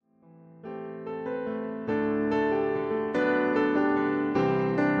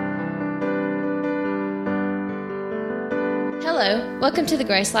Hello, welcome to the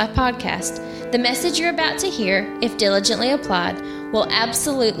Grace Life Podcast. The message you're about to hear, if diligently applied, will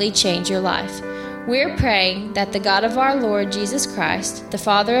absolutely change your life. We're praying that the God of our Lord Jesus Christ, the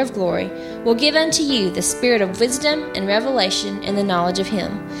Father of glory, will give unto you the spirit of wisdom and revelation in the knowledge of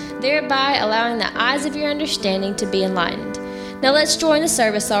Him, thereby allowing the eyes of your understanding to be enlightened. Now let's join the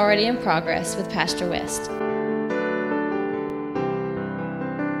service already in progress with Pastor West.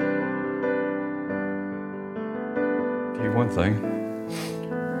 One thing,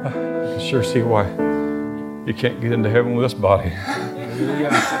 I can sure see why you can't get into heaven with this body.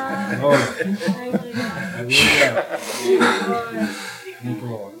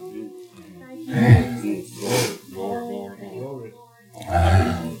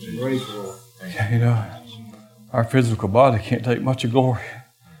 You know, our physical body can't take much of glory.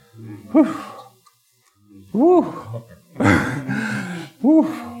 Whew. Woo. Woo.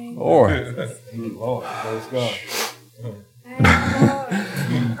 Lord. Lord, praise God.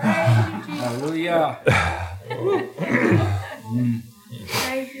 Hallelujah.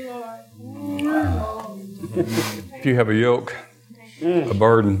 If you have a yoke, a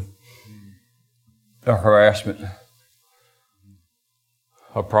burden, a harassment,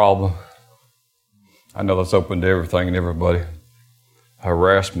 a problem, I know that's open to everything and everybody.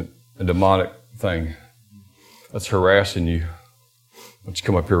 Harassment, a demonic thing that's harassing you. Why don't you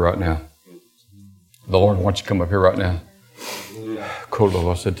come up here right now? The Lord wants you to come up here right now. Come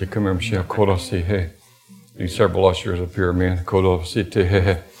here, these several ushers up here, man. You don't have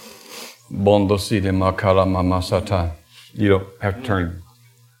to turn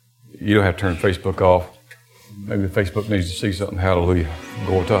Facebook off. Maybe Facebook needs to see something. Hallelujah.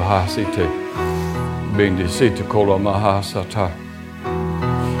 Go to ha site. Bendi site kola maha sata.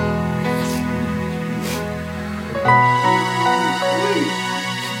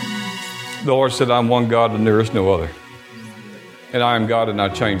 The Lord said, I'm one God and there is no other. And I am God and I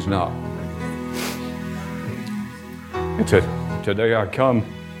change not. And today I come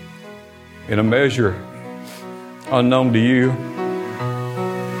in a measure unknown to you.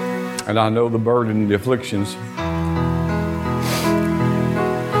 And I know the burden and the afflictions.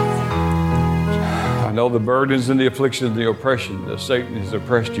 I know the burdens and the afflictions and the oppression that Satan has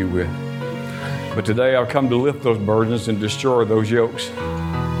oppressed you with. But today I've come to lift those burdens and destroy those yokes.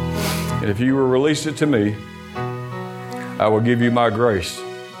 And if you will release it to me, I will give you my grace.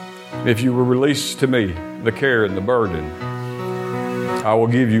 If you will release to me the care and the burden, I will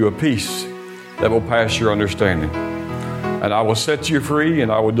give you a peace that will pass your understanding. And I will set you free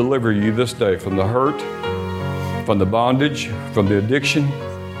and I will deliver you this day from the hurt, from the bondage, from the addiction.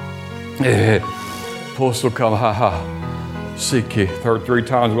 Heard 3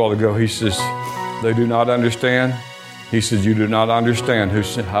 times a while ago, he says, they do not understand. He says, you do not understand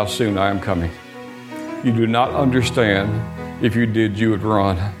how soon I am coming. You do not understand. If you did, you would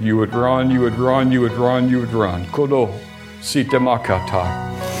run. You would run, you would run, you would run, you would run. Kodo site makata.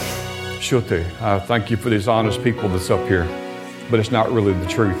 Shote. I thank you for these honest people that's up here. But it's not really the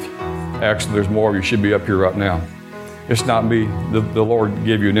truth. Actually, there's more of you should be up here right now. It's not me. The Lord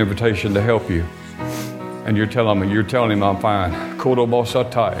gave you an invitation to help you. And you're telling him I'm fine. Kodo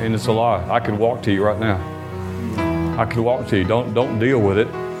bosata. And it's a lie. I could walk to you right now. I could walk to you. Don't deal with it.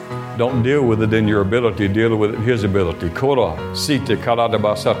 Don't deal with it in your ability. Deal with it in His ability. Kora site karada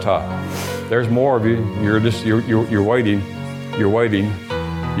basata. There's more of you. You're waiting. You're waiting.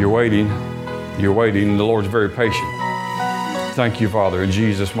 You're waiting. You're waiting. The Lord's very patient. Thank you, Father, in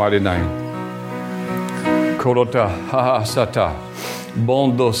Jesus' mighty name. Korota ha sata.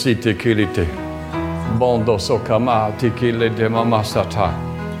 Bondo site kirite. Bondo sokama tikilete mama sata.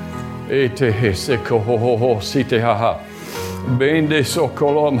 Ete he seko ho ho ho site ha ha. Bende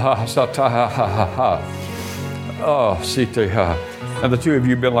sokolom ha sata ha ha ha ha. Oh, site ha. And the two of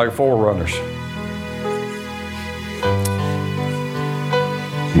you have been like forerunners.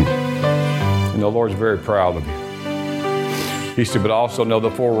 And the Lord's very proud of you. He said, but I also know the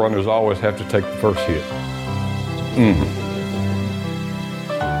forerunners always have to take the first hit.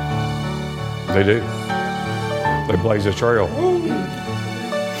 They do. They blaze a trail.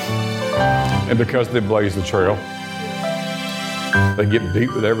 And because they blaze the trail, they get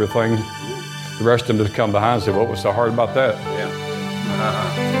beat with everything. The rest of them just come behind and say, what was so hard about that?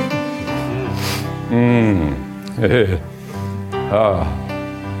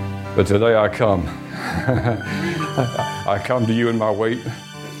 But today I come. I come to you in my weight,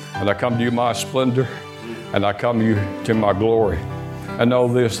 and I come to you in my splendor, and I come to you to my glory. I know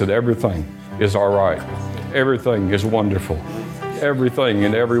this, that everything is all right. Everything is wonderful. Everything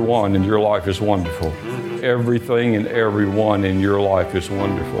and everyone in your life is wonderful. Everything and everyone in your life is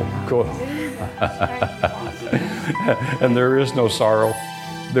wonderful. Cool. And there is no sorrow.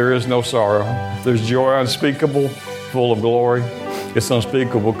 There is no sorrow. There's joy unspeakable, full of glory. It's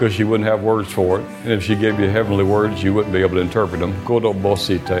unspeakable because she wouldn't have words for it. And if she gave you heavenly words, you wouldn't be able to interpret them.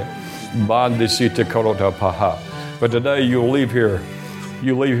 But today you'll leave here.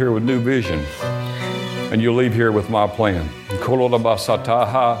 You leave here with new vision. And you leave here with my plan.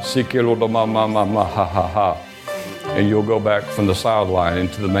 And you'll go back from the sideline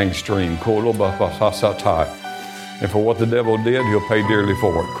into the mainstream. And for what the devil did, he'll pay dearly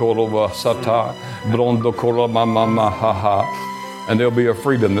for it. And there'll be a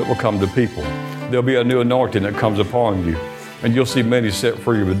freedom that will come to people. There'll be a new anointing that comes upon you. And you'll see many set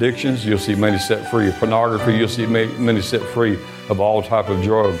free of addictions. You'll see many set free of pornography. You'll see many set free of all type of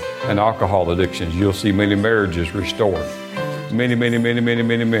drug and alcohol addictions. You'll see many marriages restored. Many.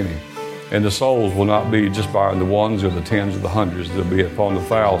 And the souls will not be just by the ones or the tens or the hundreds. They'll be upon the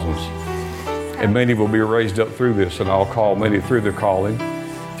thousands. And many will be raised up through this. And I'll call many through their calling,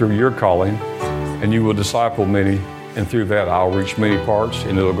 through your calling. And you will disciple many. And through that, I'll reach many parts,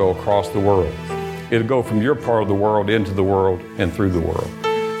 and it'll go across the world. It'll go from your part of the world into the world and through the world.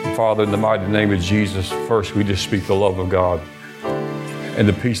 And Father, in the mighty name of Jesus, first we just speak the love of God and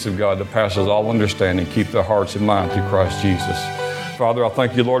the peace of God that passes all understanding. Keep their hearts and minds through Christ Jesus. Father, I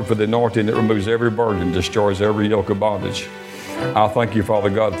thank you, Lord, for the anointing that removes every burden, destroys every yoke of bondage. I thank you, Father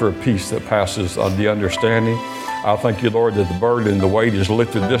God, for a peace that passes the understanding. I thank you, Lord, that the burden and the weight is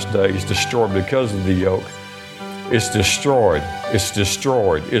lifted this day, is destroyed because of the yoke. It's destroyed. It's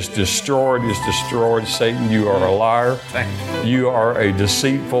destroyed. It's destroyed. It's destroyed. Satan, you are a liar. You are a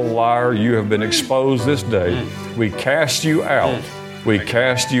deceitful liar. You have been exposed this day. We cast you out. We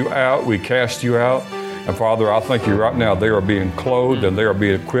cast you out. We cast you out. And Father, I thank you right now, they are being clothed and they are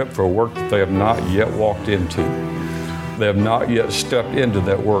being equipped for work that they have not yet walked into. They have not yet stepped into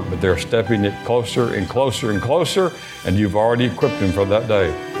that work, but they're stepping it closer and closer and closer, and you've already equipped them for that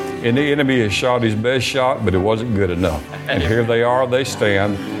day. And the enemy has shot his best shot, but it wasn't good enough. And here they are, they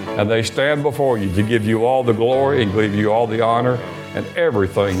stand, and they stand before you to give you all the glory and give you all the honor, and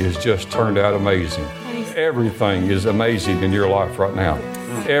everything is just turned out amazing. Everything is amazing in your life right now.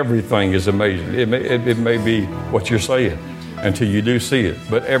 Everything is amazing. It may be what you're saying until you do see it,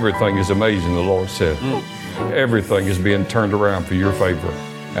 but everything is amazing, the Lord said. Everything is being turned around for your favor.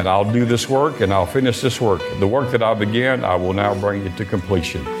 And I'll do this work, and I'll finish this work. The work that I began, I will now bring it to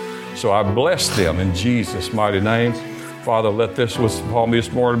completion. So I bless them in Jesus' mighty name. Father, let this was upon me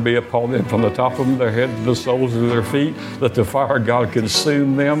this morning be upon them from the top of their head to the soles of their feet. Let the fire of God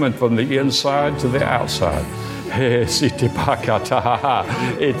consume them, and from the inside to the outside. And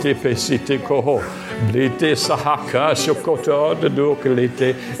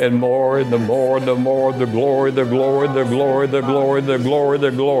more and the more and the more, the glory, the glory, the glory, the glory, the glory,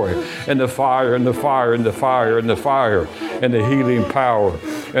 the glory, and the fire and the fire and the fire and the fire and the healing power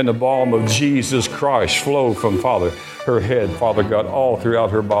and the balm of Jesus Christ flow from Father, her head, Father God, all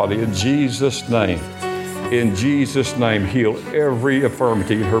throughout her body. In Jesus' name, heal every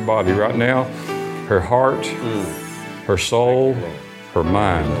infirmity in her body right now, her heart, her soul, her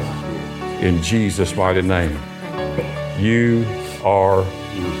mind. In Jesus' mighty name, you are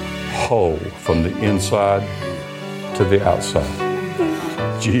whole from the inside to the outside.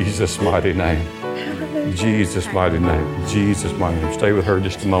 Jesus' mighty name. Jesus' mighty name. Jesus' mighty name. Stay with her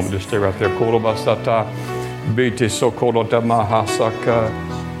just a moment. Just stay right there.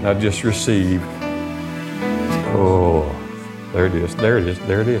 Now just receive. Oh, there it is. There it is.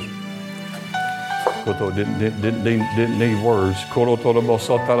 There it is. Didn't need words.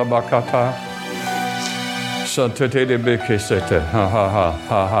 Ha ha ha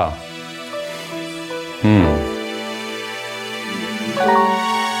ha ha.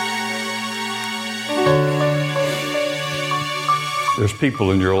 There's people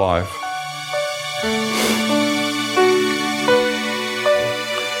in your life.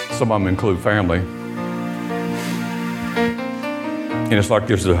 Some of them include family. And it's like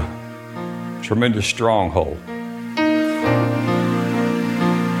there's a tremendous stronghold.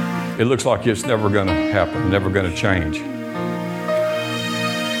 It looks like it's never going to happen, never going to change.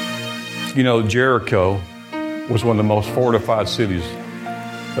 You know, Jericho was one of the most fortified cities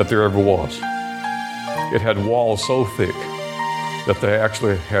that there ever was. It had walls so thick that they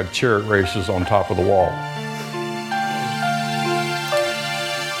actually had chariot races on top of the wall.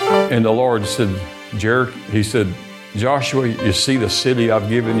 And the Lord said, He said, Joshua, you see the city I've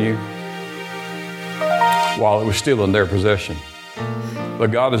given you? While it was still in their possession.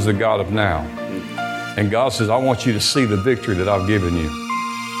 But God is the God of now. And God says, I want you to see the victory that I've given you.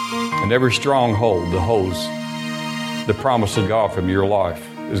 And every stronghold that holds the promise of God from your life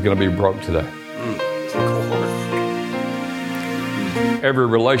is going to be broke today. Every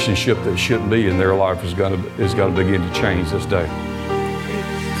relationship that shouldn't be in their life is going to begin to change this day.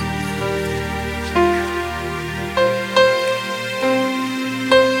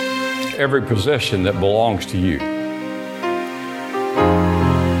 Every possession that belongs to you,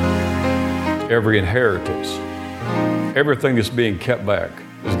 every inheritance, everything that's being kept back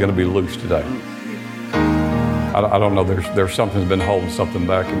is going to be loose today. I don't know, there's something's been holding something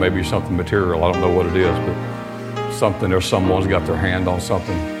back. It may be something material. I don't know what it is, but something or someone's got their hand on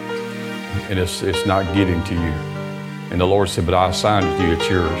something and it's not getting to you. And the Lord said, but I assigned it to you, it's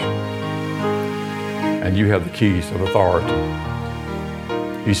yours. And you have the keys of authority.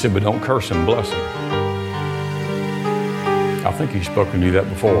 He said, but don't curse him, bless him. I think he's spoken to you that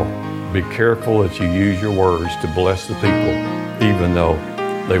before. Be careful that you use your words to bless the people, even though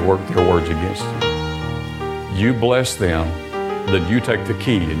they work their words against you. You bless them, then you take the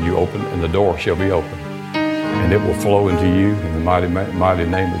key and you open, and the door shall be open. And it will flow into you in the mighty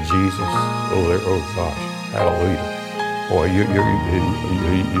name of Jesus. Oh gosh, hallelujah. Boy,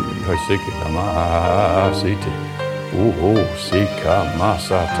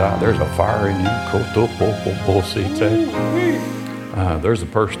 there's a fire in you. There's a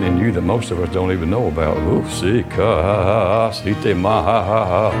person in you that most of us don't even know about.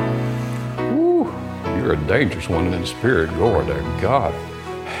 You're a dangerous one in the spirit. Glory to God.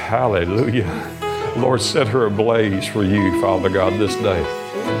 Hallelujah. Lord, set her ablaze for you, Father God, this day.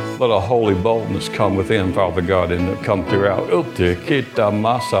 Let a holy boldness come within, Father God, and come throughout.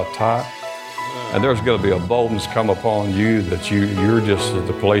 And there's going to be a boldness come upon you that you're just at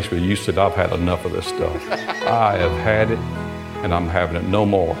the place where you said, I've had enough of this stuff. I have had it, and I'm having it no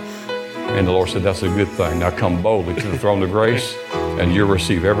more. And the Lord said, that's a good thing. Now come boldly to the throne of grace, and you'll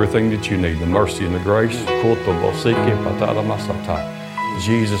receive everything that you need, the mercy and the grace. In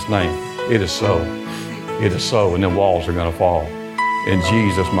Jesus' name, it is so. It is so, and then walls are going to fall. In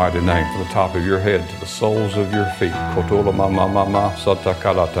Jesus' mighty name, from the top of your head to the soles of your feet.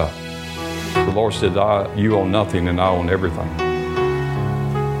 The Lord said, you own nothing and I own everything.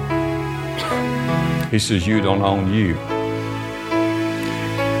 He says, you don't own you.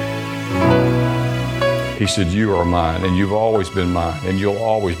 He said, you are mine, and you've always been mine, and you'll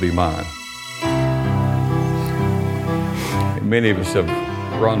always be mine. And many of us have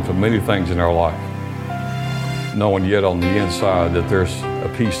run from many things in our life, knowing yet on the inside that there's a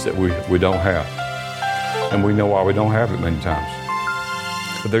peace that we don't have. And we know why we don't have it many times.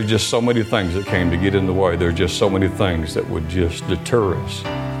 But there's just so many things that came to get in the way. There's just so many things that would just deter us.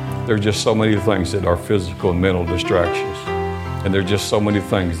 There's just so many things that are physical and mental distractions. And there's just so many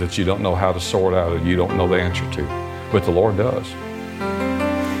things that you don't know how to sort out and you don't know the answer to. But the Lord does.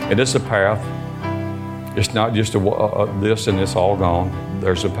 And it's a path. It's not just this and it's all gone.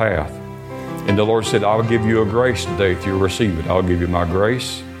 There's a path. And the Lord said, I'll give you a grace today if you receive it. I'll give you my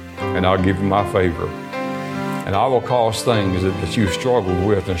grace and I'll give you my favor. And I will cause things that you've struggled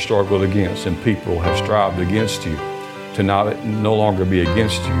with and struggled against, and people have strived against you to no longer be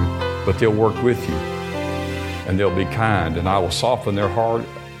against you, but they'll work with you and they'll be kind. And I will soften their heart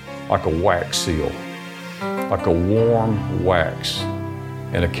like a wax seal, like a warm wax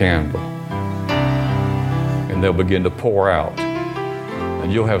in a candle. And they'll begin to pour out.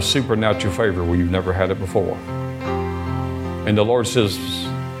 And you'll have supernatural favor where you've never had it before. And the Lord says,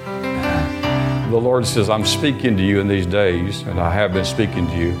 I'm speaking to you in these days, and I have been speaking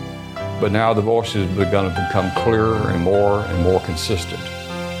to you, but now the voice has begun to become clearer and more consistent.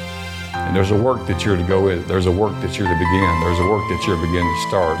 And there's a work that you're to go in. There's a work that you're to begin. There's a work that you're beginning to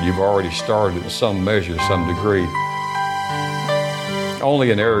start. You've already started in some measure, some degree,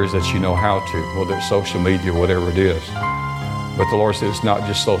 only in areas that you know how to, whether it's social media, whatever it is. But the Lord said it's not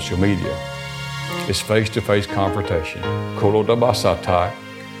just social media. It's face-to-face confrontation.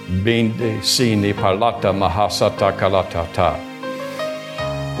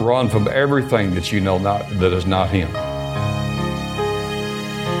 Run from everything that you know that is not Him.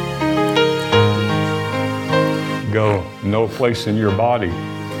 Go no place in your body.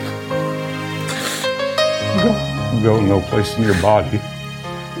 Go no place in your body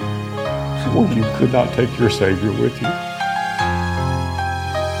where you could not take your Savior with you.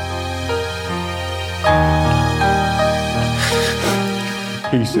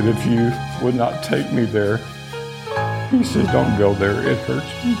 He said, if you would not take me there, He said, don't go there, it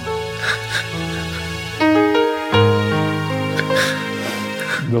hurts me.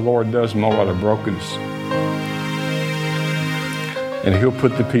 The Lord does mow out of brokenness. And He'll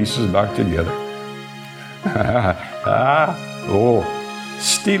put the pieces back together.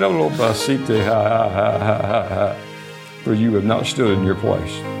 For you have not stood in your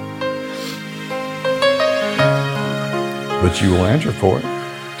place. But you will answer for it.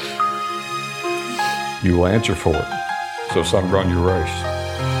 You will answer for it. So son, run your race.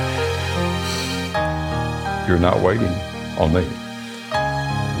 You're not waiting on me.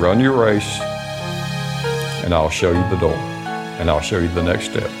 Run your race, and I'll show you the door, and I'll show you the next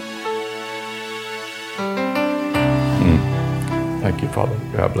step. Thank you, Father.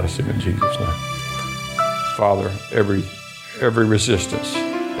 God bless him in Jesus' name. Father, every resistance,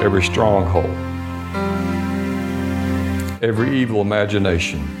 every stronghold, every evil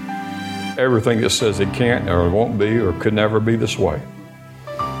imagination, everything that says it can't or won't be or could never be this way,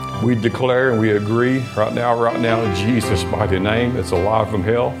 we declare and we agree right now in Jesus' mighty name, it's a lie from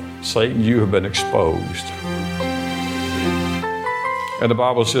hell. Satan, you have been exposed. And the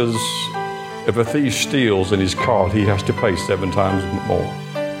Bible says, if a thief steals and he's caught, he has to pay 7 times more.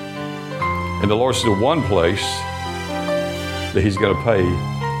 And the Lord said one place that he's going to pay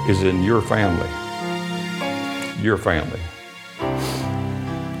is in your family. Your family.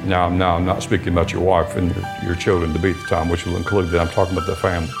 Now I'm not speaking about your wife and your children to be at the time, which will include that. I'm talking about the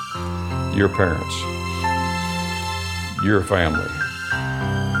family. Your parents. Your family.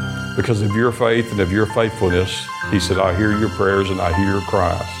 Because of your faith and of your faithfulness, he said, I hear your prayers and I hear your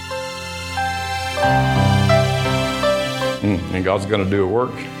cries. And God's going to do a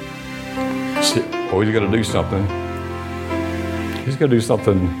work. He's going to do something. He's going to do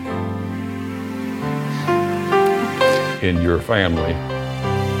something in your family.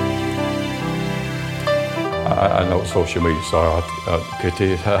 I know it's social media, so I could tell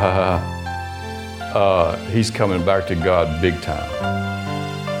you. He's coming back to God big time.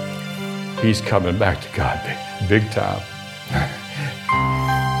 He's coming back to God big time.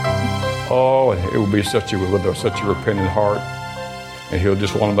 Oh, and it will be with such a repentant heart, and he'll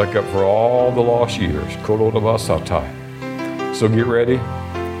just want to make up for all the lost years. So get ready.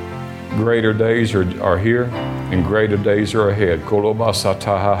 Greater days are here, and greater days are ahead.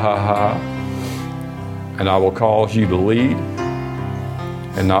 And I will cause you to lead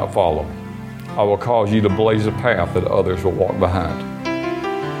and not follow. I will cause you to blaze a path that others will walk behind.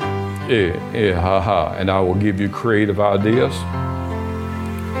 And I will give you creative ideas.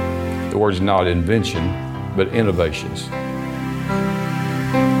 The word's not invention, but innovations.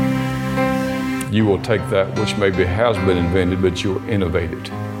 You will take that which maybe has been invented, but you'll innovate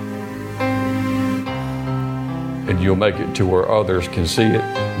it. And you'll make it to where others can see it,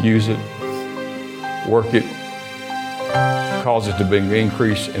 use it, work it, cause it to bring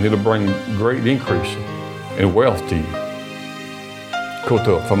increase, and it'll bring great increase in wealth to you.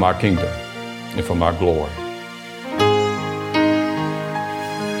 Kota, for my kingdom and for my glory.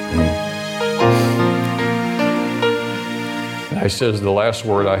 And he says the last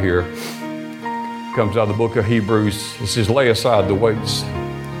word I hear comes out of the book of Hebrews. It says, lay aside the weights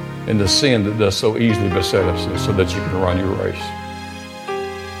and the sin that does so easily beset us, so that you can run your race.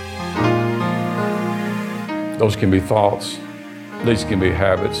 Those can be thoughts. These can be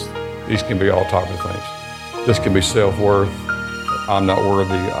habits. These can be all types of things. This can be self-worth. I'm not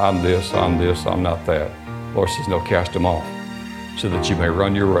worthy. I'm this, I'm not that. Lord says, no, cast them off so that you may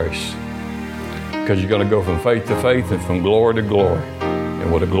run your race. Because you're going to go from faith to faith and from glory to glory.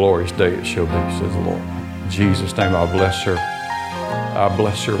 And what a glorious day it shall be, says the Lord. In Jesus' name, I bless her. I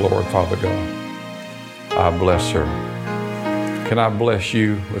bless her, Lord, Father God. I bless her. Can I bless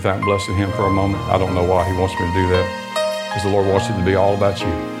you without blessing him for a moment? I don't know why he wants me to do that. Because the Lord wants it to be all about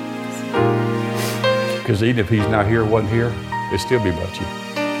you. Because even if he's not here, wasn't here, it'd still be about you.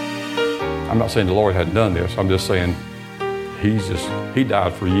 I'm not saying the Lord hadn't done this. I'm just saying he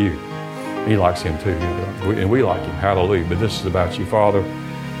died for you. He likes him too. And we like him. Hallelujah. But this is about you, Father.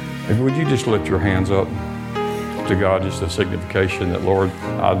 And would you just lift your hands up to God, just a signification that, Lord,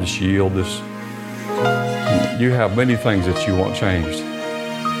 I just yield this. You have many things that you want changed.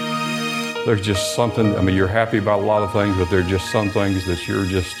 There's just something, you're happy about a lot of things, but there's just some things that you're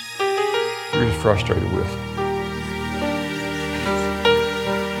just frustrated with.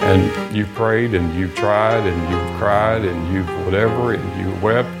 And you've prayed and you've tried and you've cried and you've whatever and you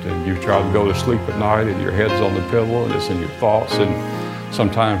wept and you've tried to go to sleep at night and your head's on the pillow and it's in your thoughts, and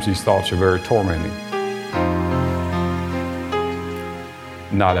sometimes these thoughts are very tormenting.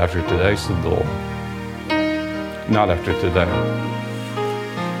 Not after today, said the Lord. Not after today.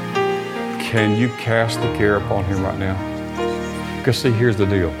 Can you cast the care upon him right now? Because see, here's the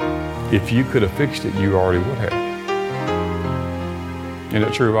deal. If you could have fixed it, you already would have. Isn't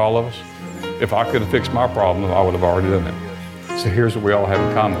it true of all of us? If I could have fixed my problem, I would have already done it. So here's what we all have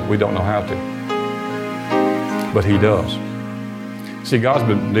in common. We don't know how to. But he does. See, God's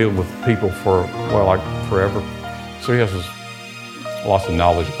been dealing with people for, forever. So he has lots of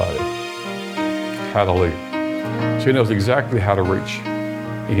knowledge about it. Hallelujah. So he knows exactly how to reach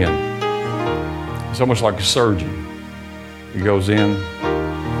in. It's almost like a surgeon. He goes in,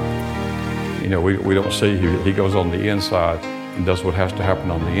 we don't see. He goes on the inside and does what has to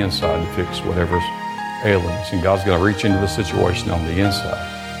happen on the inside to fix whatever's ailing us. And God's going to reach into the situation on the inside.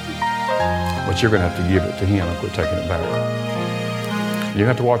 But you're going to have to give it to him and quit taking it back. You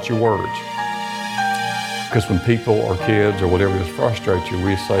have to watch your words. Because when people or kids or whatever just frustrate you,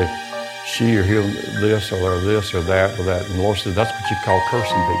 we say, she or he'll this or this or that or that. And the Lord says that's what you call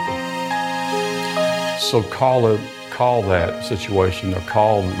cursing people. So call that situation or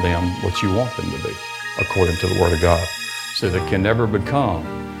call them what you want them to be, according to the Word of God. So they can never become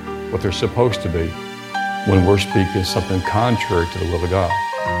what they're supposed to be when we're speaking something contrary to the will of God.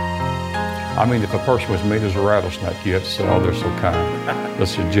 I mean, if a person was mean as a rattlesnake, you have to say, oh, they're so kind.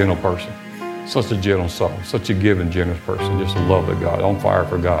 That's a gentle person. Such a gentle soul, such a giving, generous person, just a love of God, on fire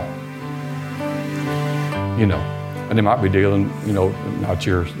for God. And they might be dealing, not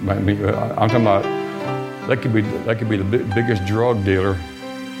yours. I'm talking about, they could be the biggest drug dealer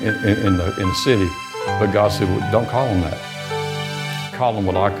in the city, but God said, well, don't call them that. Call them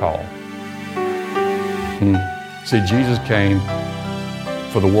what I call them. See, Jesus came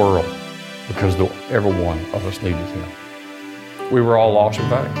for the world because every one of us needed him. We were all lost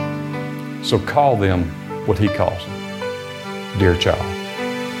without him. So call them what he calls them. Dear child.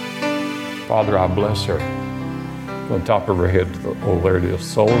 Father, I bless her. From the top of her head to there it is,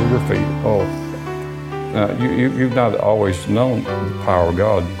 soles of her feet. Oh, now, you've not always known the power of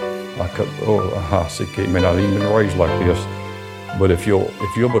God. He may not even been raised like this. But if you'll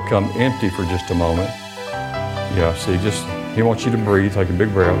become empty for just a moment, he wants you to breathe, take a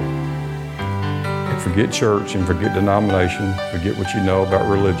big breath, and forget church and forget denomination, forget what you know about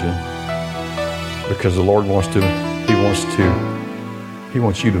religion. Because the Lord wants you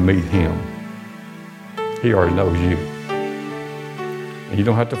to meet him. He already knows you. And you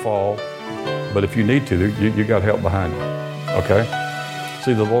don't have to fall, but if you need to, you got help behind you. Okay?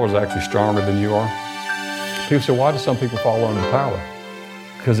 See, the Lord is actually stronger than you are. People say, why do some people fall under power?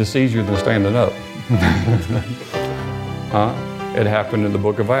 Because it's easier than standing up. It happened in the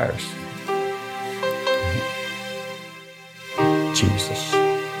book of Acts.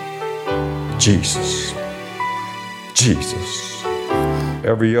 Jesus.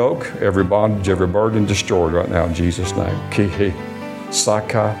 Every yoke, every bondage, every burden destroyed right now in Jesus' name. Kihi,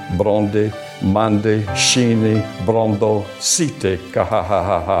 Saka, Bronde, Mande, Shini, Brondo, Site,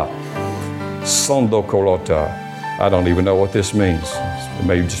 Kahahaha, Sondo Kolota. I don't even know what this means. It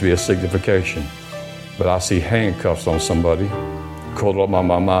may just be a signification. But I see handcuffs on somebody.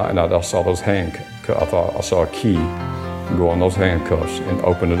 And I saw those handcuffs. I saw a key go on those handcuffs and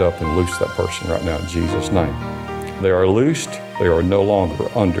open it up and loose that person right now in Jesus' name. They are loosed. They are no longer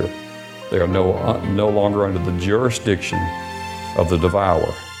under. They are no longer under the jurisdiction of the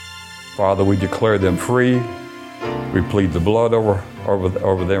devourer. Father, we declare them free. We plead the blood over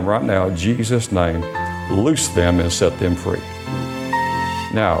them right now in Jesus' name. Loose them and set them free.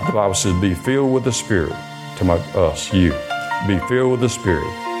 Now, the Bible says, be filled with the Spirit. To us, you. Be filled with the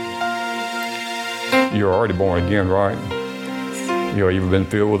Spirit. You're already born again, right? You ever been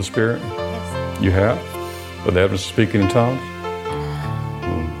filled with the Spirit? Yes. You have? With the evidence of speaking in tongues?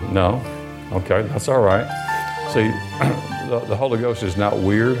 No? Okay, that's all right. See, the Holy Ghost is not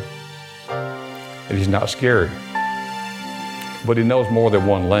weird, and he's not scary. But he knows more than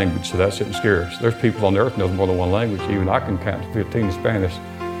one language, so that shouldn't scare us. There's people on the earth that knows more than one language. Even I can count to 15 in Spanish,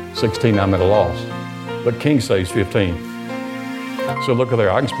 16 I'm at a loss. But King says 15. So look at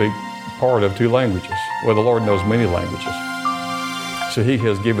there, I can speak part of 2 languages. Well, the Lord knows many languages. So he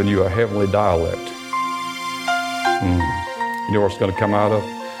has given you a heavenly dialect. You know where it's going to come out of?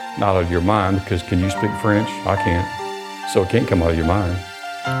 Not out of your mind, because can you speak French? I can't. So it can't come out of your mind.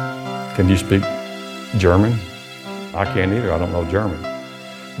 Can you speak German? I can't either. I don't know German.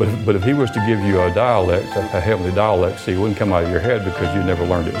 But if he was to give you a dialect, a heavenly dialect, see, it wouldn't come out of your head because you never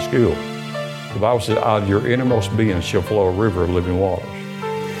learned it in school. The Bible says, out of your innermost being shall flow a river of living waters.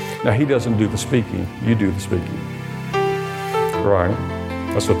 Now, he doesn't do the speaking. You do the speaking. Right?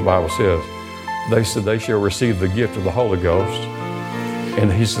 That's what the Bible says. They said they shall receive the gift of the Holy Ghost.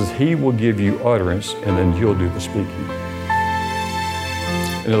 And he says he will give you utterance, and then you'll do the speaking.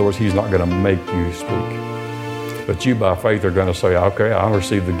 In other words, he's not going to make you speak. But you, by faith, are going to say, okay, I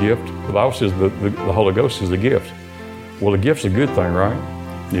received the gift. The Bible says the Holy Ghost is the gift. Well, the gift's a good thing, right?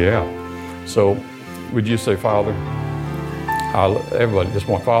 Yeah. So would you say, Father, everybody just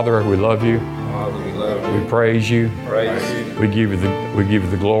want, Father, we love you. Father, we love you. We praise you. Praise you. We give you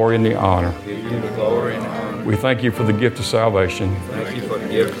the glory and the honor. We give you the glory and honor. We thank you for the gift of salvation. Thank you for the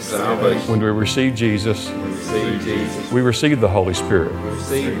gift of salvation. When we receive Jesus, We receive Jesus. We receive the Holy Spirit. We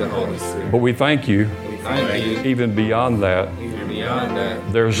receive the Holy Spirit. But we thank you, We thank you. even beyond that, Even beyond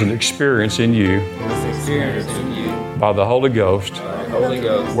that, there's an experience in you this experience in you, by the Holy Ghost the Holy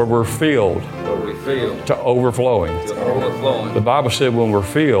Ghost, where we're filled where we feel to overflowing. the overflowing. The Bible said when we're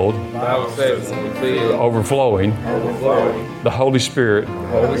filled, The Bible says when we feel overflowing, overflowing, the Holy Spirit, the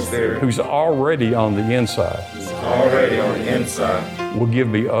Holy Spirit who's already on the inside, is already on the inside. will give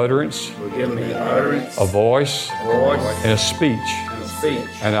me utterance, Will give me utterance, a voice, voice, and a speech. and speech.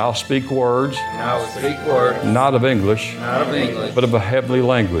 And I'll speak words, And I will speak words, not of English, not of English, but of a heavenly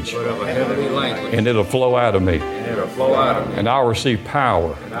language. but of a heavenly language. And it'll flow out of me. And it'll flow out of me. And I'll receive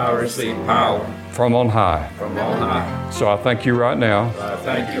power And I'll receive power from on high. from on high. So I thank you right now, So I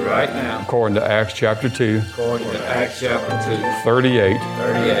thank you right now, according to Acts chapter 2, according to Acts chapter 2, 38,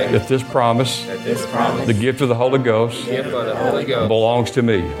 38, that this promise, that this promise, the gift of the Holy Ghost, gift of the Holy Ghost, belongs to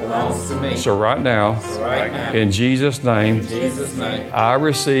me. belongs to me. So right now, Right now, in Jesus' name, in Jesus' name, I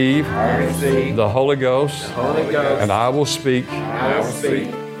receive I receive the Holy Ghost, the Holy Ghost, and I will speak I will speak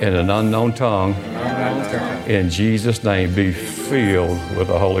in an unknown tongue. unknown tongue. In Jesus' name, be filled with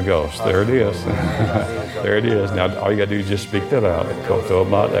the Holy Ghost. There it is. There it is. Now, all you got to do is just speak that out.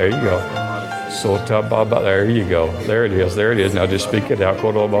 There you go. There you go. There it is. There it is. Now, just speak it out.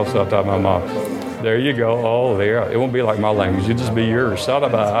 There you go. Oh, there. It won't be like my language. It'll just be yours. Out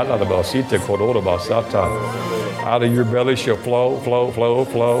of your belly shall flow, flow, flow,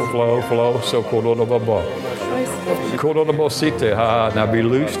 flow, flow, flow. So now be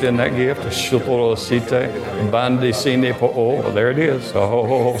loosed in that gift. There it is.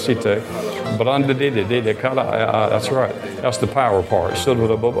 That's right. That's the power part.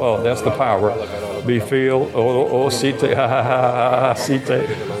 That's the power. Be filled.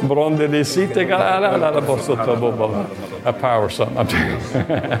 A power something. I'm telling you.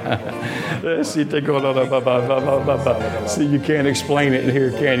 See, you can't explain it in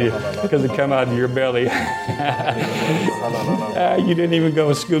here, can you? Because it come out of your belly. You didn't even go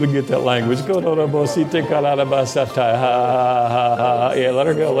to school to get that language. Yeah, let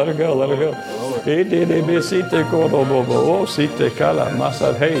her go, let her go, let her go.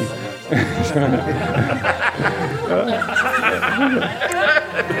 Hey.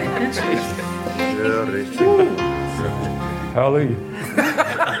 Hallelujah.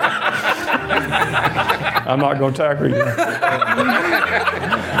 I'm not going to tackle you. You're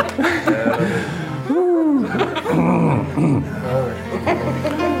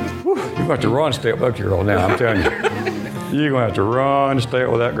going to have to run and stay up with that girl now, I'm telling you. You're going to have to run and stay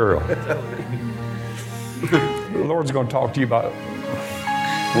up with that girl. The Lord's going to talk to you about it.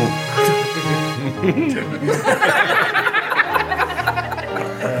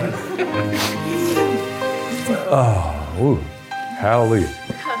 Oh, ooh. Hallelujah.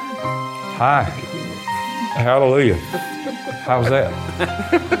 Hi. Hallelujah. How's that?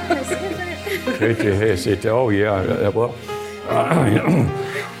 Oh, yeah. Well,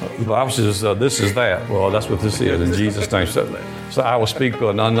 the Bible says this is that. Well, that's what this is in Jesus' name. So I will speak with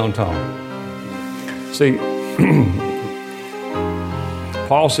an unknown tongue. See,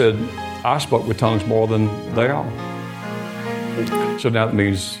 Paul said, I spoke with tongues more than they all. So that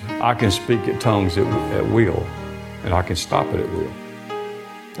means I can speak at tongues at will, and I can stop it at will.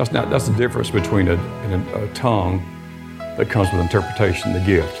 That's the difference between a tongue that comes with interpretation, the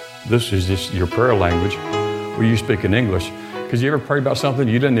gift. This is just your prayer language where you speak in English. Because you ever prayed about something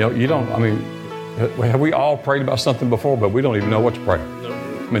you didn't know? Have we all prayed about something before, but we don't even know what to pray?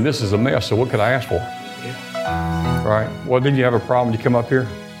 I mean, this is a mess, so what could I ask for? Right? Well, did you have a problem? You come up here?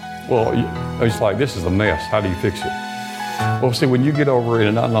 Well, it's like, this is a mess. How do you fix it? Well, see, when you get over in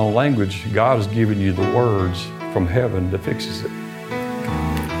an unknown language, God has given you the words from heaven that fixes it.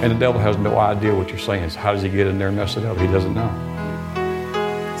 And the devil has no idea what you're saying. So how does he get in there and mess it up? He doesn't know.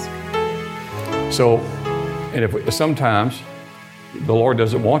 So, and sometimes the Lord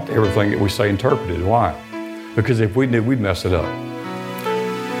doesn't want everything that we say interpreted. Why? Because if we did, we'd mess it up.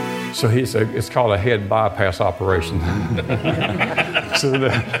 So it's called a head bypass operation. so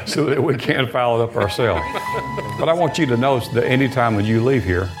that we can't foul it up ourselves. But I want you to notice that any time when you leave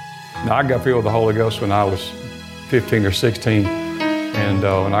here, now I got filled with the Holy Ghost when I was 15 or 16, and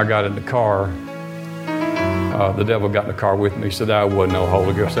when I got in the car, the devil got in the car with me. He said, I wasn't no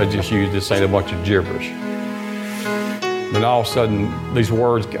Holy Ghost. I just used this ain't a bunch of gibberish. Then all of a sudden, these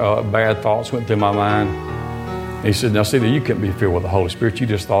words, bad thoughts went through my mind. He said, now see that you couldn't be filled with the Holy Spirit. You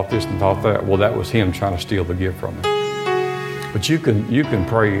just thought this and thought that. Well, that was him trying to steal the gift from me. But you can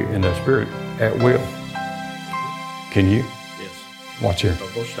pray in the Spirit at will. Can you? Yes. Watch here.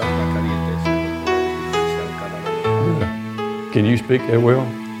 Can you speak at will?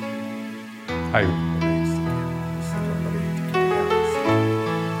 Hey,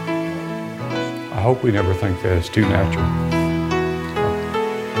 I hope we never think that it's too natural.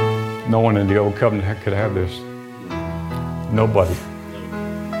 No one in the old covenant could have this. Nobody.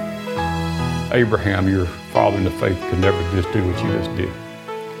 Abraham, your father in the faith, could never just do what you just did.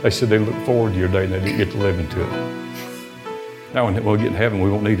 They said they looked forward to your day and they didn't get to live into it. Now when we get in heaven,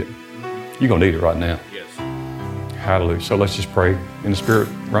 we won't need it. You're going to need it right now. Yes. Hallelujah. So let's just pray in the Spirit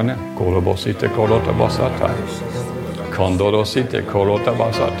right now.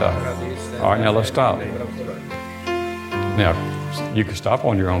 All right, now let's stop. Now, you can stop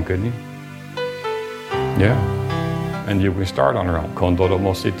on your own, couldn't you? Yeah. And you can start on your own.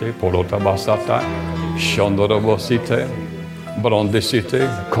 Kondoromosite, porotabasata, shondorobosite,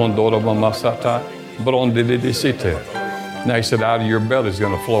 brondisite, kondoromasata, brondidisite. Now he said, out of your belly is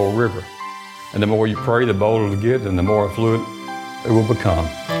going to flow a river. And the more you pray, the bolder it'll get, and the more fluid it will become.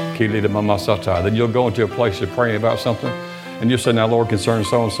 Then you'll go into a place of praying about something, and you'll say, now Lord, concerning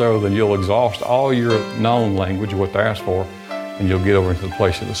so-and-so, then you'll exhaust all your known language, what to ask for, and you'll get over into the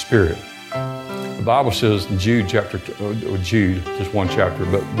place of the Spirit. The Bible says, Jude, just one chapter,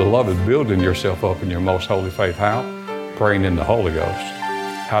 but beloved, building yourself up in your most holy faith. How? Praying in the Holy Ghost.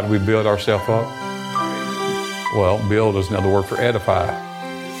 How do we build ourselves up? Well, build is another word for edify.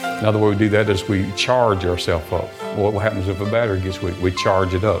 Another way we do that is we charge ourselves up. What happens if a battery gets weak? We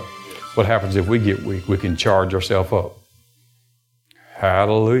charge it up. What happens if we get weak? We can charge ourselves up.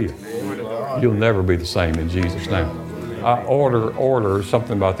 Hallelujah. You'll never be the same in Jesus' name. Order,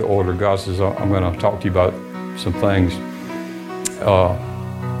 something about the order. God says, I'm going to talk to you about some things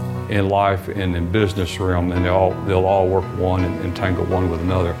in life and in business realm, and they'll all work one and entangle one with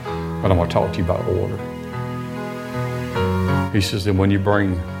another. But I'm going to talk to you about order. He says that when you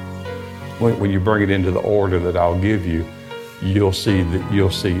bring it into the order that I'll give you, you'll see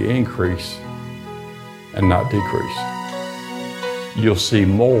increase and not decrease. You'll see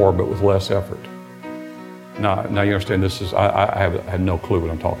more, but with less effort. Now you understand this is, I have no clue what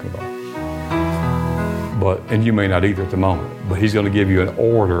I'm talking about. And you may not either at the moment, but he's going to give you an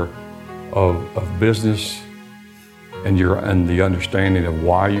order of business and the understanding of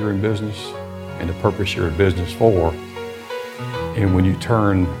why you're in business and the purpose you're in business for. And when you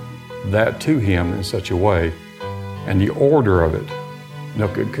turn that to him in such a way, and the order of it,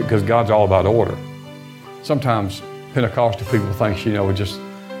 because God's all about order. Sometimes Pentecostal people think,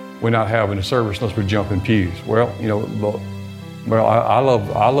 we're not having a service unless we jump in pews. Well, I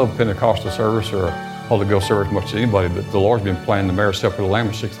love Pentecostal service or Holy Ghost service as much as anybody, but the Lord's been planning the marriage supper of the Lamb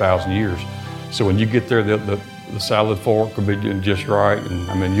for 6,000 years. So when you get there, the salad fork will be doing just right,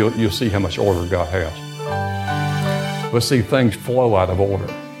 and you'll see how much order God has. But see, things flow out of order.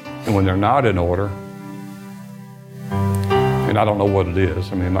 And when they're not in order, and I don't know what it is,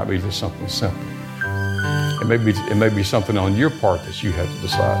 it might be just something simple. It may be something on your part that you have to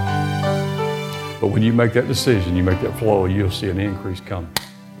decide. But when you make that decision, you make that flow, you'll see an increase come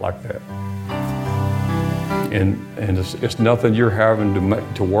like that. And it's nothing you're having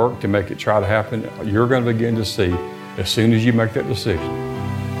to work to make it try to happen. You're going to begin to see, as soon as you make that decision,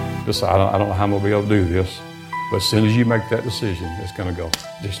 decide, I don't know how I'm going to be able to do this, but as soon as you make that decision, it's going to go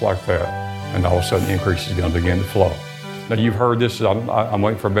just like that. And all of a sudden, the increase is going to begin to flow. Now, you've heard this. I'm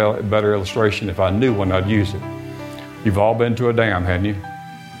waiting for a better illustration. If I knew one, I'd use it. You've all been to a dam, haven't you?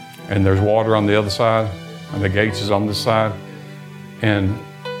 And there's water on the other side, and the gates is on this side. And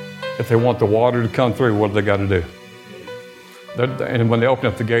if they want the water to come through, what do they got to do? And when they open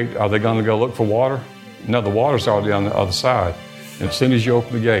up the gate, are they going to go look for water? No, the water's already on the other side. And as soon as you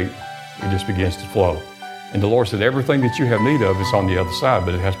open the gate, it just begins to flow. And the Lord said, everything that you have need of is on the other side,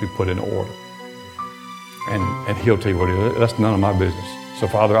 but it has to be put in order. And he'll tell you what it is. That's none of my business. So,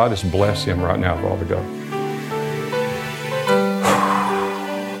 Father, I just bless him right now, Father God.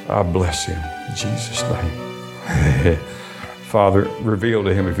 I bless him in Jesus' name. Father, reveal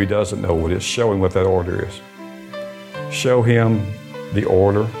to him if he doesn't know what it is. Show him what that order is. Show him the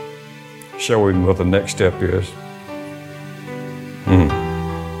order. Show him what the next step is.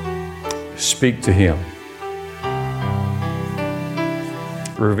 Speak to him.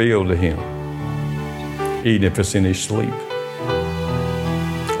 Reveal to him, even if it's in his sleep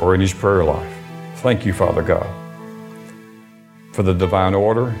or in his prayer life. Thank you, Father God, for the divine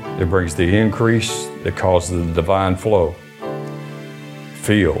order that brings the increase that causes the divine flow.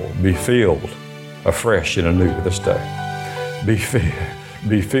 Be filled afresh and anew this day.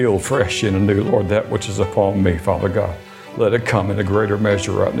 Be filled fresh and anew, Lord, that which is upon me, Father God. Let it come in a greater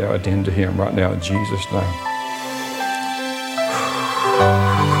measure right now, attend to him right now in Jesus' name.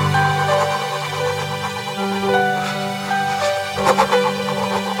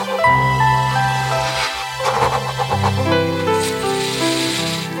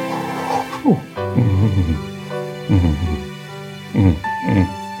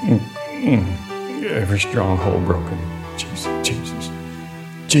 Every stronghold broken. Jesus, Jesus,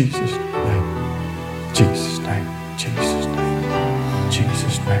 Jesus' name. Jesus' name. Jesus' name.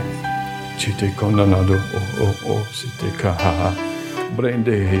 Jesus' name. Chite konanado o site kaha.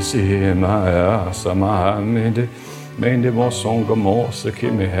 Brende si maya sama mende mo songa mo seki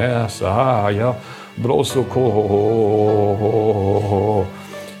me sa ya broso ko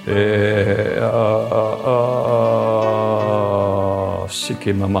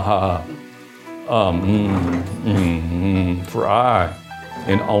seki mama. For I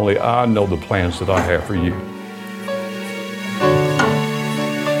and only I know the plans that I have for you.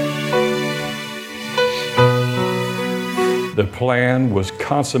 The plan was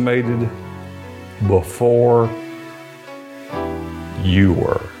consummated before you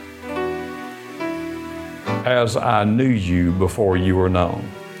were, as I knew you before you were known.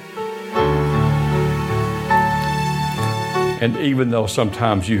 And even though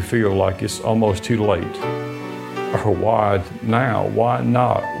sometimes you feel like it's almost too late, or why now? Why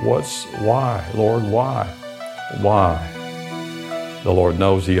not? Why, Lord, why? Why? The Lord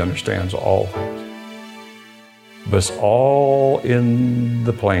knows, He understands all things. But it's all in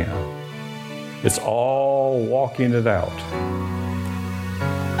the plan. It's all walking it out.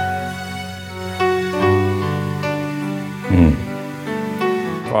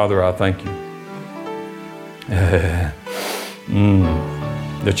 Father, I thank you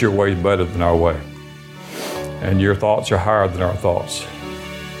that your way is better than our way, and your thoughts are higher than our thoughts.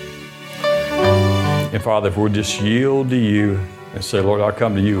 And Father, if we'll just yield to you and say, Lord, I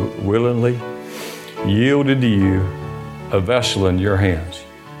come to you willingly, yielded to you, a vessel in your hands.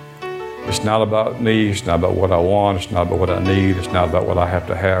 It's not about me. It's not about what I want. It's not about what I need. It's not about what I have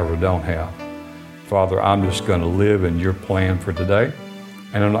to have or don't have. Father, I'm just going to live in your plan for today,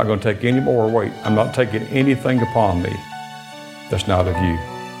 and I'm not going to take any more weight. I'm not taking anything upon me that's not of you.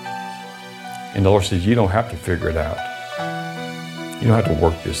 And the Lord says, you don't have to figure it out. You don't have to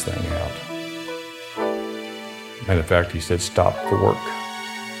work this thing out. Matter of fact, He said, stop the work.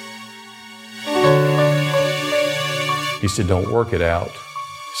 He said, don't work it out.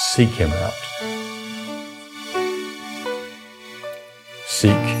 Seek Him out.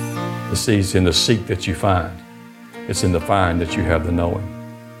 Seek. It's in the seek that you find. It's in the find that you have the knowing.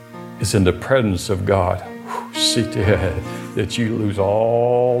 It's in the presence of God that you lose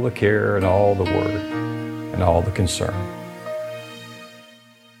all the care and all the worry and all the concern.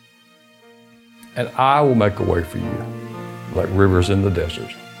 And I will make a way for you like rivers in the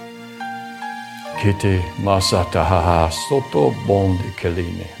desert. Kite masataha soto bondi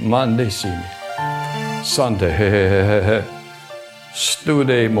keline mande simi sande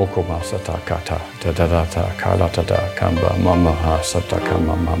stude moko masata kata tadata kalatata kamba mama sata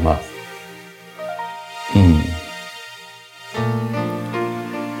kama mama.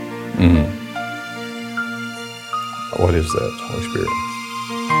 What is that, Holy Spirit?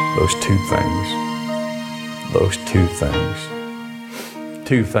 Those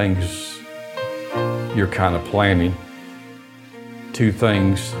two things you're kind of planning. Two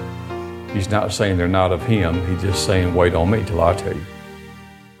things, He's not saying they're not of Him. He's just saying, wait on me till I tell you.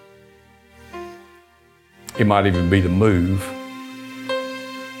 It might even be the move.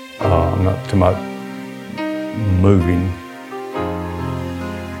 I'm not talking about moving.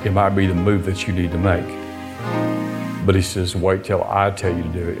 It might be the move that you need to make. But He says, wait till I tell you to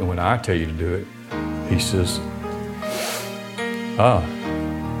do it. And when I tell you to do it, He says,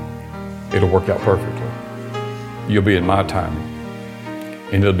 it'll work out perfectly. You'll be in my timing.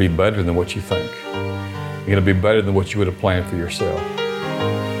 And it'll be better than what you think. It'll be better than what you would have planned for yourself.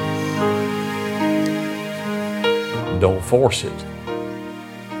 Don't force it.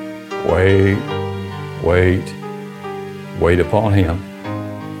 Wait upon Him.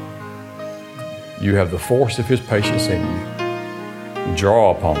 You have the force of His patience in you.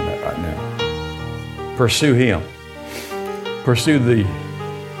 Draw upon that right now. Pursue Him. Pursue the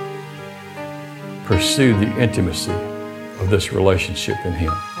intimacy of this relationship in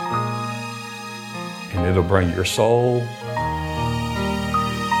Him. And it'll bring your soul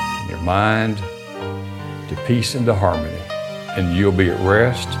and your mind to peace and to harmony. And you'll be at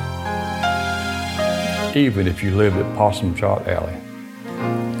rest, even if you lived at Possum Shot Alley.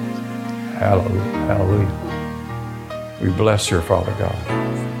 Hallelujah, hallelujah. We bless her, Father God.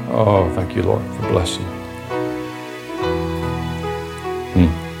 Oh, thank you, Lord, for blessing.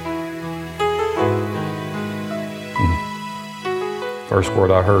 First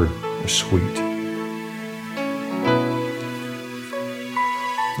word I heard was sweet.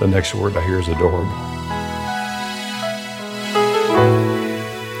 The next word I hear is adorable.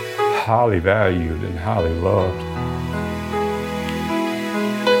 Highly valued and highly loved.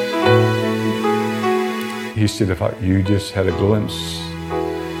 He said, if you just had a glimpse,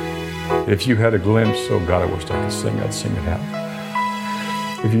 if you had a glimpse, oh God, I wish I could sing, I'd sing it out.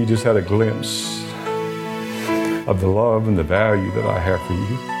 If you just had a glimpse of the love and the value that I have for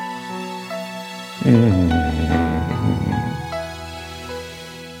you.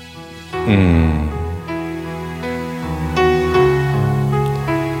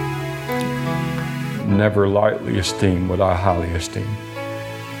 Never lightly esteem what I highly esteem.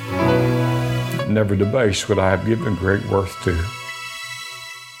 Never debase what I have given great worth to.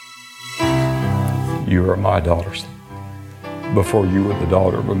 You are my daughters before you were the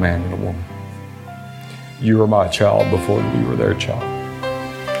daughter of a man and a woman. You were my child before you were their child.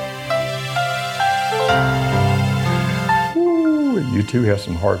 Ooh, you too have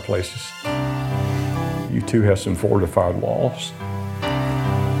some hard places. You too have some fortified walls.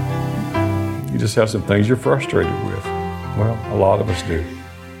 You just have some things you're frustrated with. Well, a lot of us do.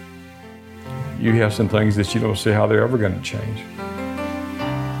 You have some things that you don't see how they're ever going to change.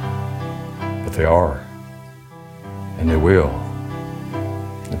 But they are. And they will.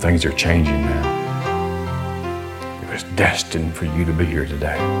 And things are changing now. It was destined for you to be here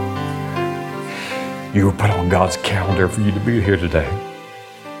today. You were put on God's calendar for you to be here today.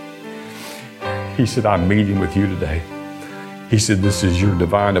 He said, I'm meeting with you today. He said, this is your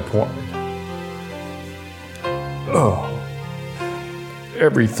divine appointment. Oh,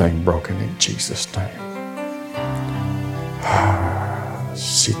 everything broken in Jesus' name.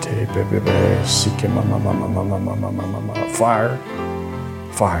 Fire,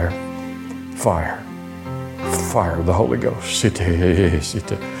 fire, fire, fire of the Holy Ghost. Let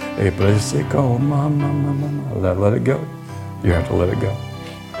it go. You have to let it go.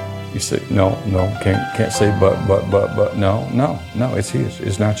 You say, no, can't say but, no, it's His.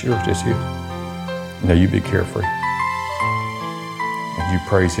 It's not yours, it's His. Now you be carefree. And you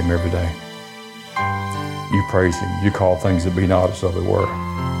praise Him every day. You praise Him. You call things that be not as though they were.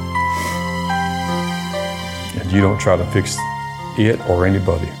 And you don't try to fix it or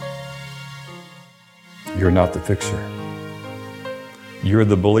anybody. You're not the fixer. You're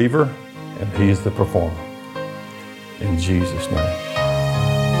the believer, and He is the performer. In Jesus' name.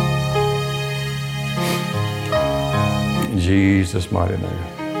 In Jesus' mighty name.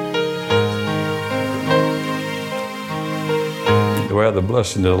 Well, the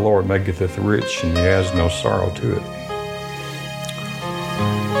blessing of the Lord maketh it rich, and He has no sorrow to it.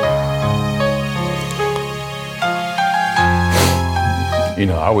 You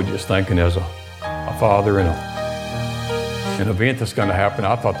know, I was just thinking as a father in an event that's going to happen,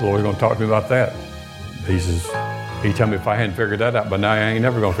 I thought the Lord was going to talk to me about that. He told me if I hadn't figured that out, but now I ain't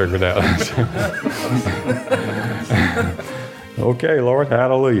never going to figure it out. Okay, Lord,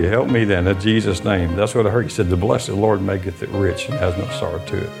 hallelujah. Help me then, in Jesus' name. That's what I heard. He said, the blessed Lord maketh it rich and has no sorrow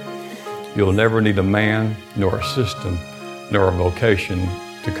to it. You'll never need a man, nor a system, nor a vocation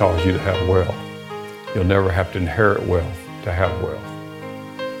to cause you to have wealth. You'll never have to inherit wealth to have wealth.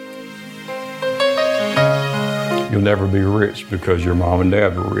 You'll never be rich because your mom and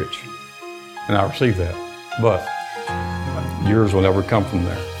dad were rich. And I received that. But yours will never come from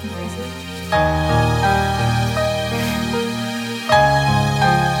there.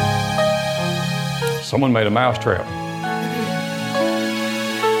 Someone made a mousetrap.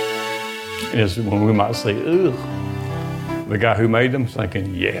 Is when we might say, ugh. The guy who made them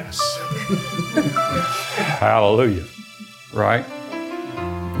thinking, yes. Hallelujah. Right?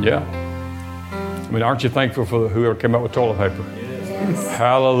 Yeah. I mean, aren't you thankful for whoever came up with toilet paper? Yes.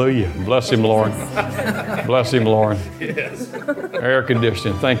 Hallelujah. Bless Him, Lord. Bless Him, Lord. Yes. Air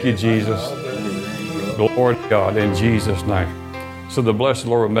conditioning. Thank you, Jesus. Glory to God in Jesus' name. So the blessed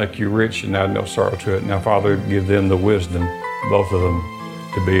Lord will make you rich and add no sorrow to it. Now, Father, give them the wisdom, both of them,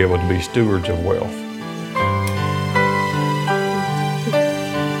 to be able to be stewards of wealth.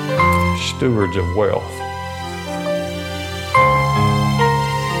 Stewards of wealth.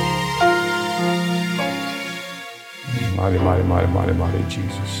 Mighty, mighty, mighty, mighty, mighty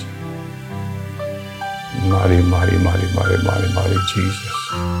Jesus. Mighty, mighty, mighty, mighty, mighty, mighty Jesus.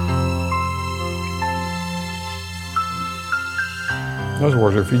 Those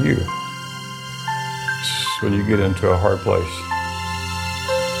words are for you. When you get into a hard place.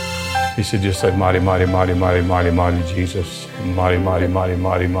 He said, just say, mighty, mighty, mighty, mighty, mighty, mighty Jesus. Mighty, mighty, mighty,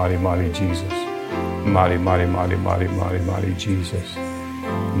 mighty, mighty, mighty Jesus. Mighty, mighty, mighty, mighty, mighty, mighty Jesus.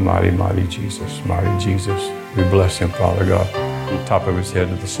 Mighty, mighty Jesus, mighty Jesus. We bless Him, Father God. From the top of His head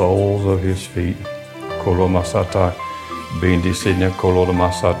to the soles of His feet. Kolo masatai. Bindi sidne kolo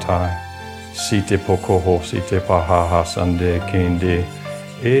masatai. Site pokoho, site pahaha sande kende.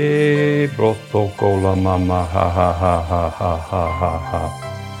 E broto kola mama ha ha ha ha ha ha ha ha.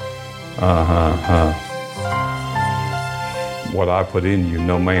 Ha ha ha. What I put in you,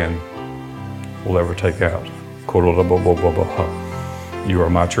 no man will ever take out. You are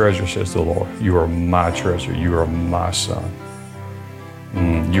my treasure, says the Lord. You are my treasure. You are my son.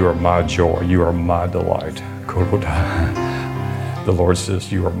 You are my joy. You are my delight. The Lord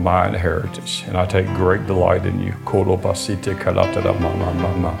says, you are my inheritance, and I take great delight in you.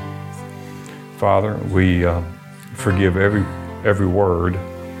 Father, we forgive every word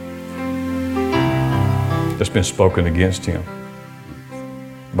that's been spoken against him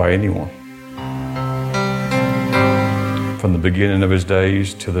by anyone. From the beginning of his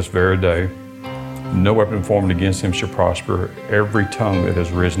days to this very day, no weapon formed against him shall prosper. Every tongue that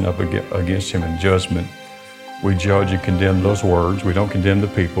has risen up against him in judgment, we judge and condemn those words. We don't condemn the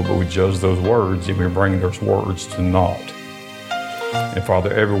people, but we judge those words, and we bring those words to naught. And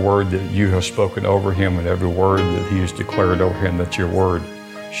Father, every word that you have spoken over him and every word that he has declared over him, that your word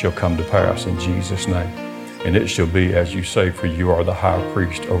shall come to pass in Jesus' name. And it shall be as you say, for you are the high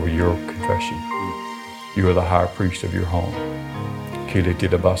priest over your confession. You are the high priest of your home.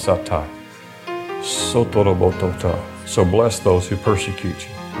 So bless those who persecute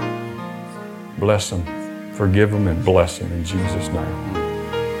you. Bless them. Forgive them and bless them in Jesus' name.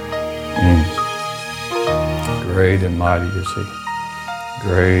 Great and mighty is he.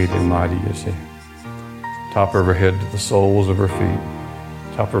 Great and mighty is he. Top of her head to the soles of her feet.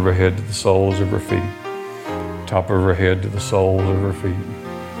 Top of her head to the soles of her feet. Top of her head to the soles of her feet.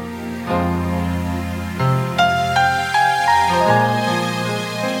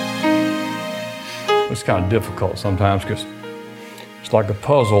 It's kind of difficult sometimes because it's like a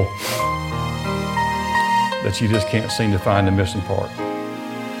puzzle that you just can't seem to find the missing part.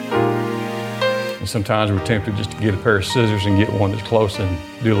 And sometimes we're tempted just to get a pair of scissors and get one that's close and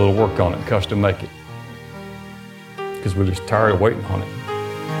do a little work on it, custom make it. Because we're just tired of waiting on it.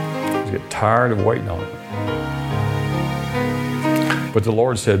 We get tired of waiting on it. But the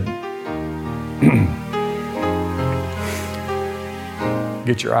Lord said,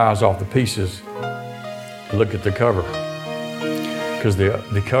 get your eyes off the pieces and look at the cover. Because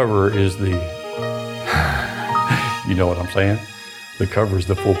the cover is the, you know what I'm saying? The cover is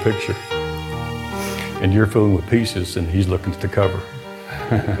the full picture. And you're fooling with pieces and he's looking at the cover.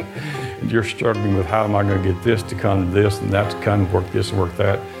 And you're struggling with how am I going to get this to come to this and that to come, work this and work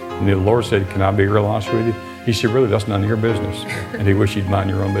that. And the Lord said, can I be real honest with you? He said, really, that's none of your business. And he wished you'd mind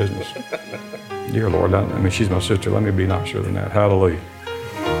your own business. Dear Lord, I mean, she's my sister. Let me be nicer than that. Hallelujah.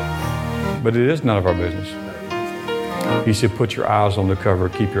 But it is none of our business. He said, put your eyes on the cover.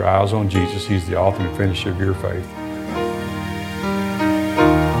 Keep your eyes on Jesus. He's the author and finisher of your faith.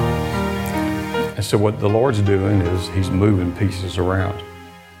 And so what the Lord's doing is he's moving pieces around.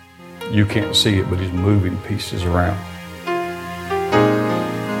 You can't see it, but he's moving pieces around.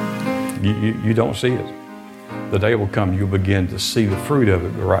 You don't see it. The day will come, you'll begin to see the fruit of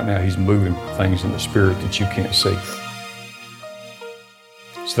it, but right now he's moving things in the spirit that you can't see.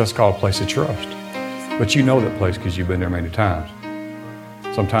 So that's called a place of trust. But you know that place because you've been there many times.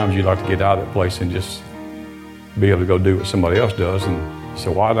 Sometimes you like to get out of that place and just be able to go do what somebody else does. And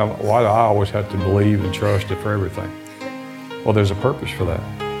so why do I always have to believe and trust it for everything? Well, there's a purpose for that.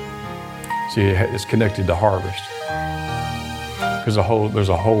 See, it's connected to harvest. Because there's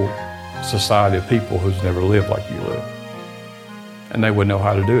a whole society of people who's never lived like you live. And they would know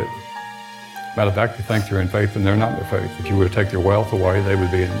how to do it. Matter of fact, they think they're in faith and they're not in their faith. If you were to take their wealth away, they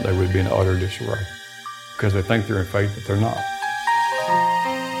would be in utter disarray. Because they think they're in faith, but they're not.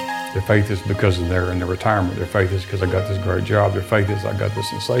 Their faith is because they're in their retirement. Their faith is because I got this great job. Their faith is I got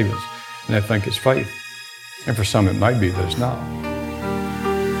this in savings. And they think it's faith. And for some it might be, but it's not.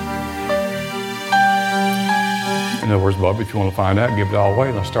 In other words, Bubby, if you want to find out, give it all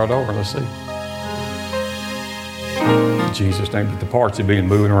away. Let's start over. Let's see. In Jesus' name, that the parts are being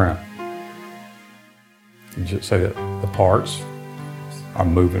moving around. You just say that the parts are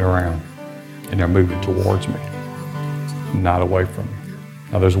moving around. And they're moving towards me, not away from me.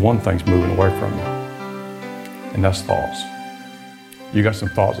 Now there's one thing's moving away from you, and that's thoughts. You got some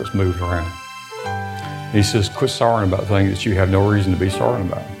thoughts that's moving around. And he says, quit sorrowing about things that you have no reason to be sorrowing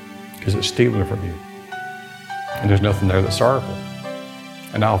about, because it's stealing from you. And there's nothing there that's sorrowful.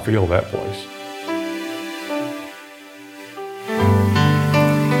 And I'll feel that place.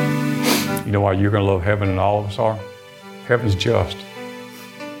 You know why you're going to love heaven and all of us are? Heaven's just.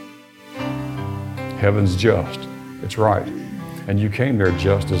 Heaven's just. It's right. And you came there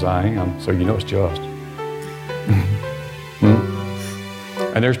just as I am, so you know it's just.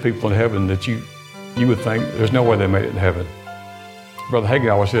 And there's people in heaven that you would think there's no way they made it in heaven. Brother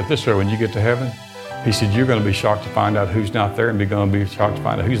Hagin always said it this way, when you get to heaven, he said, you're going to be shocked to find out who's not there and you're going to be shocked to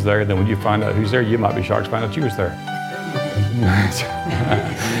find out who's there. Then when you find out who's there, you might be shocked to find out you was there.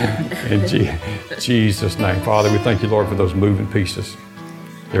 In Jesus' name. Father, we thank you, Lord, for those moving pieces.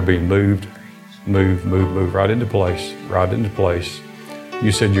 They're being moved, move, right into place, right into place.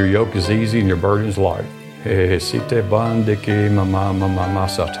 You said your yoke is easy and your burden is light.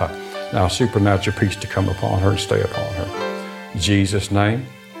 Now supernatural peace to come upon her and stay upon her. In Jesus' name.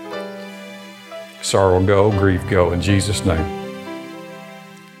 Sorrow go, grief go, in Jesus' name.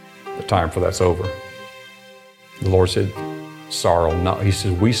 The time for that's over. The Lord said, sorrow not. He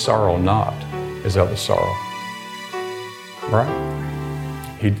said, we sorrow not as others sorrow. Right?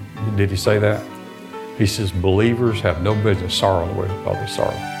 Did he say that? He says, believers have no business sorrowing the way others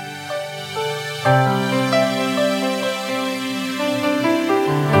sorrow.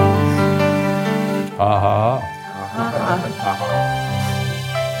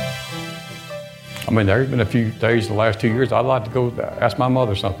 I mean, there's been a few days in the last 2 years I'd like to go ask my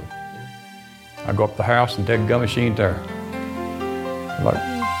mother something. I go up the house and take gummy, she ain't there. I'm like,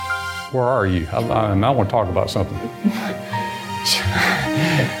 where are you? I want to talk about something.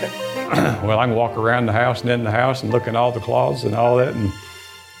 Well, I can walk around the house and in the house and look in all the closets and all that, and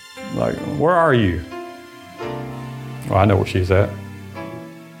like, where are you? Well, I know where she's at.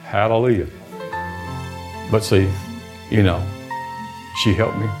 Hallelujah. But see, you know, she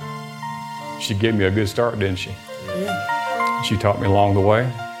helped me. She gave me a good start, didn't she? Yeah. She taught me along the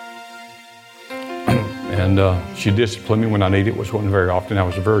way. And she disciplined me when I needed it, which wasn't very often. I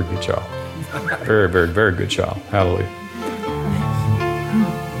was a very good child. Very, very, very good child. Hallelujah.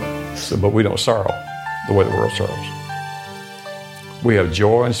 So, but we don't sorrow the way the world sorrows. We have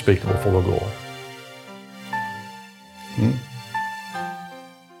joy unspeakable, full of glory.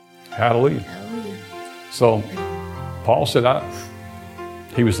 Hallelujah. Hallelujah. So, Paul said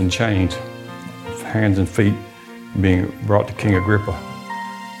he was in chains, hands and feet, being brought to King Agrippa.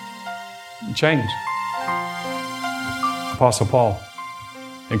 In chains. Apostle Paul.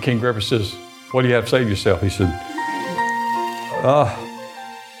 And King Agrippa says, what do you have to say to yourself? He said,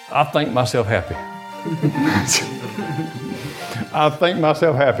 I think myself happy. I think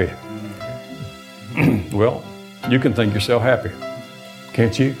myself happy. Well, you can think yourself happy,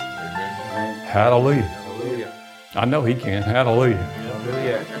 can't you? Hallelujah. Hallelujah. I know he can. Hallelujah.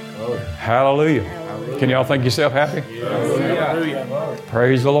 Hallelujah. Hallelujah. Hallelujah. Can y'all think yourself happy? Hallelujah.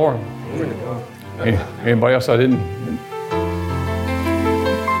 Praise the Lord. Anybody else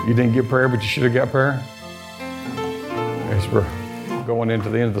you didn't get prayer, but you should have got prayer? As we're going into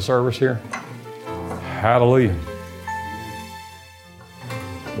the end of the service here. Hallelujah.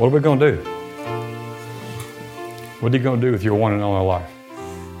 What are we going to do? What are you going to do with your one and only life?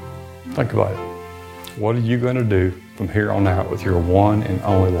 Think about it. What are you going to do from here on out with your one and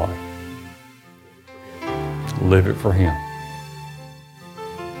only life? Live it for Him.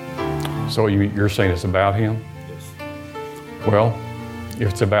 So you're saying it's about Him? Yes. Well, if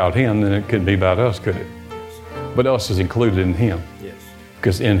it's about Him, then it couldn't be about us, could it? Yes. But us is included in Him. Yes.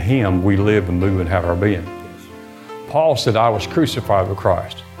 Because in Him we live and move and have our being. Yes. Paul said, I was crucified with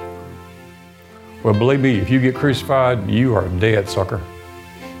Christ. Well, believe me, if you get crucified, you are dead, sucker.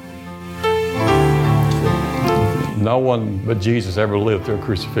 No one but Jesus ever lived through a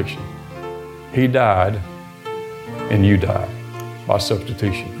crucifixion. He died and you died by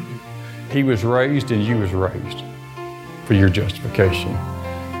substitution. He was raised and you was raised for your justification.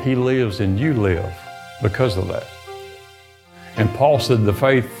 He lives and you live because of that. And Paul said the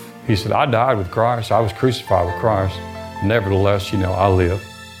faith, he said, I died with Christ. I was crucified with Christ. Nevertheless, I live.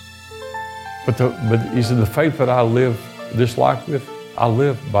 But he said the faith that I live this life with, I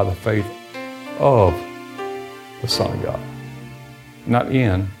live by the faith of the Son of God. Not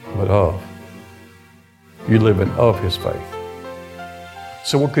in, but of. You live in of His faith.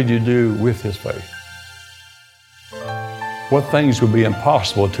 So what could you do with His faith? What things would be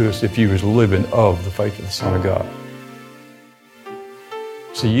impossible to us if you was living of the faith of the Son of God?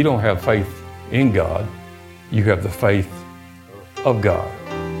 So you don't have faith in God, you have the faith of God.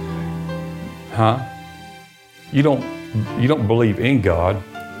 Huh? You don't believe in God,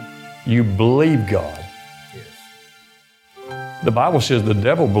 you believe God. Yes. The Bible says the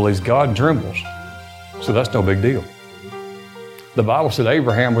devil believes God and trembles. So that's no big deal. The Bible said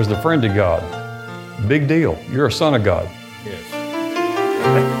Abraham was the friend of God. Big deal. You're a son of God. Yes.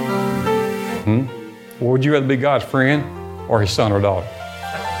 Or would you rather be God's friend or His son or daughter?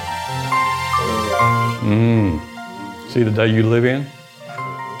 See the day you live in?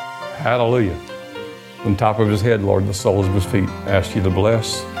 Hallelujah. On top of His head, Lord, the soles of His feet, ask you to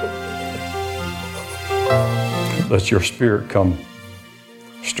bless. Let your spirit come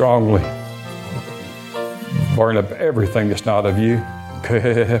strongly. Burn up everything that's not of you.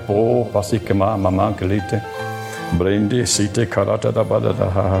 Brindi site karata da bada da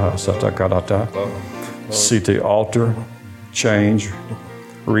ha sata karata. Site alter, change,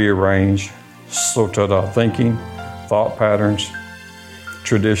 rearrange, sota da thinking, thought patterns,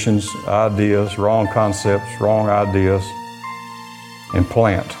 traditions, ideas, wrong concepts, wrong ideas, and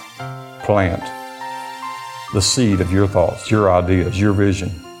plant the seed of your thoughts, your ideas, your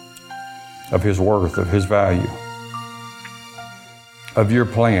vision of His worth, of His value, of your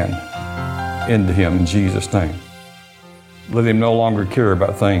plan into Him in Jesus' name. Let Him no longer care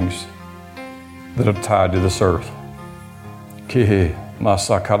about things that are tied to this earth. Kihe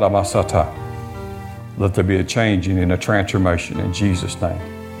masakara masata. Let there be a changing and a transformation in Jesus' name.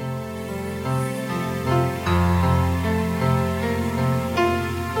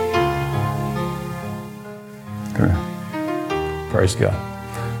 Come here. Praise God.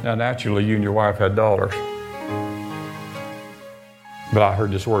 Now, naturally, you and your wife had daughters. But I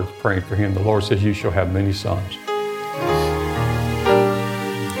heard this word praying for him. The Lord says, you shall have many sons.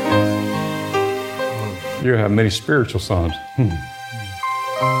 You'll have many spiritual sons.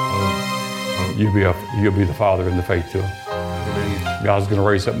 You'll be the father in the faith to them. God's going to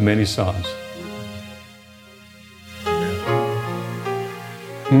raise up many sons.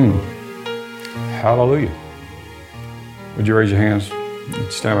 Hallelujah. Would you raise your hands?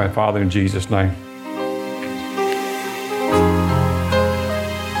 Stand by, Father, in Jesus' name.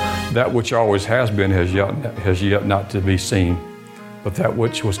 That which always has been has yet not to be seen, but that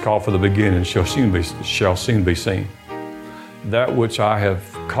which was called for the beginning shall soon be seen. That which I have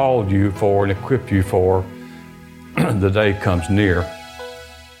called you for and equipped you for, the day comes near.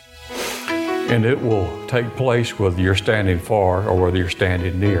 And it will take place whether you're standing far or whether you're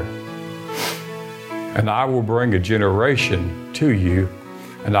standing near. And I will bring a generation to you,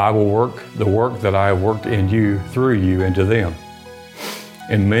 and I will work the work that I have worked in you, through you, into them.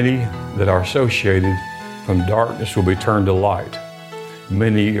 And many that are associated from darkness will be turned to light.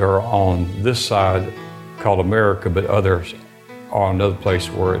 Many are on this side called America, but others are on another place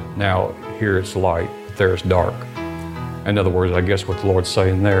where now here it's light, but there it's dark. In other words, I guess what the Lord's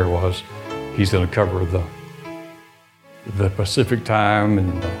saying there was He's going to cover the Pacific time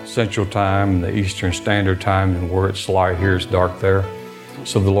and the Central time and the Eastern Standard Time, and where it's light, here it's dark there.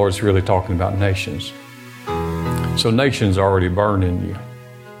 So the Lord's really talking about nations. So nations already burn in you.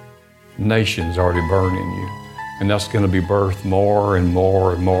 Nations already burn in you. And that's going to be birthed more and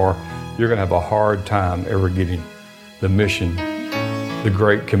more and more. You're going to have a hard time ever getting the mission, the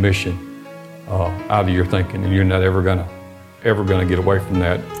Great Commission, out of your thinking. And you're not ever going to get away from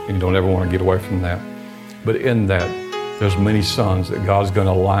that. And you don't ever want to get away from that. But in that, there's many sons that God's going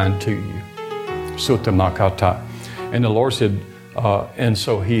to align to you. Sutta Makata. And the Lord said, and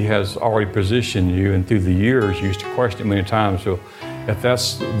so He has already positioned you, and through the years, you used to question it many times. So if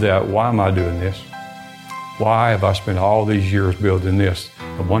that's that, why am I doing this? Why have I spent all these years building this?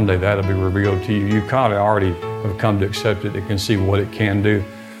 But one day that'll be revealed to you. You kind of already have come to accept it and can see what it can do,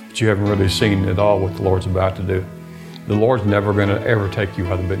 but you haven't really seen at all what the Lord's about to do. The Lord's never going to ever take you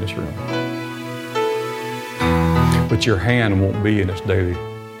out of the business room. But your hand won't be in its daily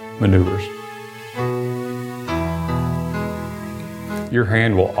maneuvers. Your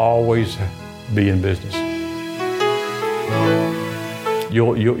hand will always be in business.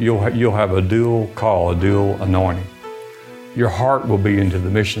 You'll have a dual call, a dual anointing. Your heart will be into the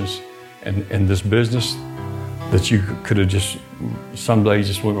missions and this business that you could have just someday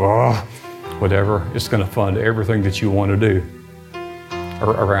just went, whatever. It's going to fund everything that you want to do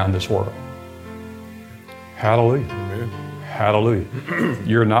around this world. Hallelujah. Amen. Hallelujah.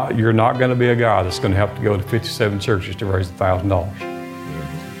 You're not going to be a guy that's going to have to go to 57 churches to raise $1,000.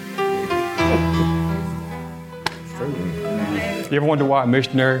 You ever wonder why a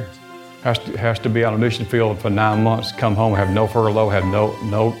missionary has to be on a mission field for 9 months, come home, have no furlough, have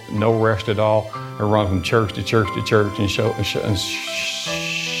no rest at all, and run from church to church to church and show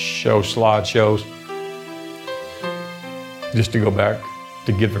slideshows just to go back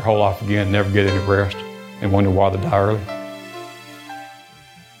to give their whole life again, never get any rest, and wonder why they die early?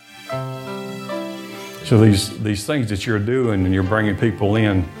 So these things that you're doing, and you're bringing people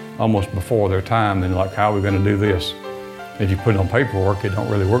in almost before their time, and like, how are we going to do this? If you put it on paperwork, it don't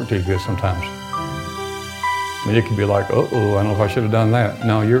really work too good sometimes. I mean, it could be like, I don't know if I should have done that.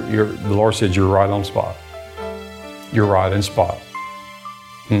 No, the Lord said you're right on spot. You're right in spot.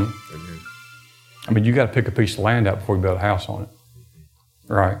 I mean, you got to pick a piece of land out before you build a house on it,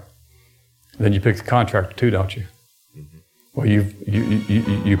 right? Then you pick the contractor too, don't you? Well, you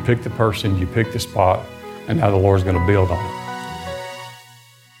pick the person, you pick the spot, and now the Lord's going to build on it.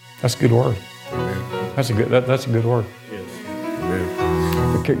 That's a good word. That's a good word. Yes.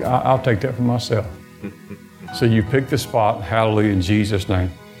 Amen. Okay, I'll take that for myself. So you picked the spot, hallelujah, in Jesus'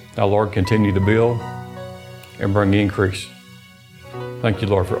 name. Now, Lord, continue to build and bring increase. Thank you,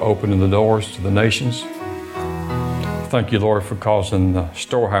 Lord, for opening the doors to the nations. Thank you, Lord, for causing the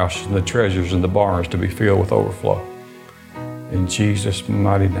storehouses and the treasures and the barns to be filled with overflow. In Jesus'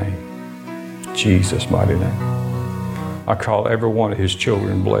 mighty name. Jesus' mighty name. I call every one of his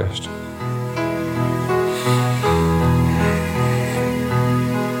children blessed.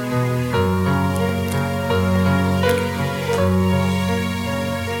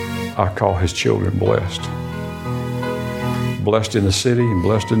 I call his children blessed. Blessed in the city and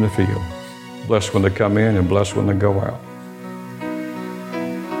blessed in the field. Blessed when they come in and blessed when they go out.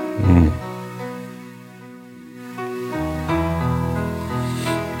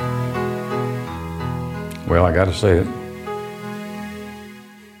 Well, I got to say it.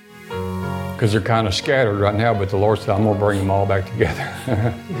 Because they're kind of scattered right now, but the Lord said, I'm going to bring them all back together.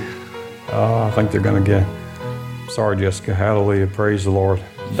 I think they're going to get. Sorry, Jessica. Hallelujah. Praise the Lord.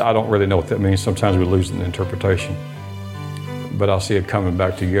 I don't really know what that means. Sometimes we lose an interpretation. But I see it coming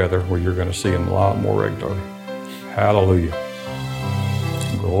back together where you're going to see them a lot more regularly. Hallelujah.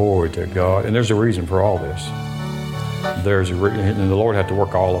 Glory to God. And there's a reason for all this. And the Lord had to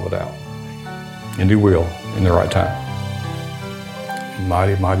work all of it out. And He will in the right time.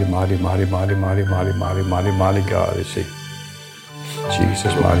 Mighty, mighty, mighty, mighty, mighty, mighty, mighty, mighty, mighty, mighty God is He.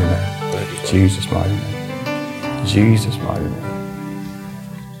 Jesus' mighty name. Jesus' mighty name. Jesus' mighty name.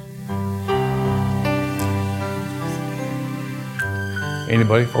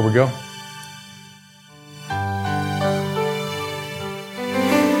 Anybody before we go?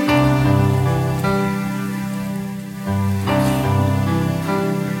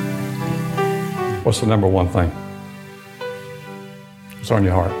 What's the number one thing? What's on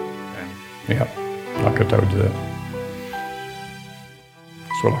your heart? Yeah, I could have told you that.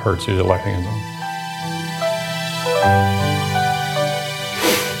 That's what it hurts you to lay hands on.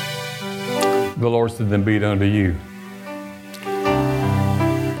 The Lord said, then be it unto you.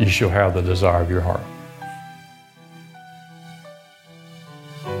 You shall have the desire of your heart.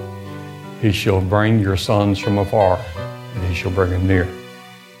 He shall bring your sons from afar, and He shall bring them near.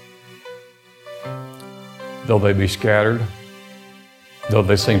 Though they be scattered, though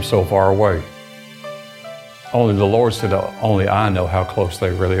they seem so far away. Only the Lord said, only I know how close they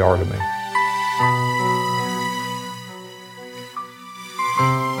really are to me.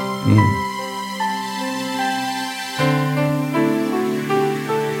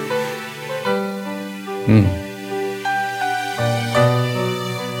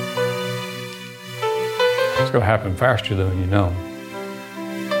 It's going to happen faster than you know.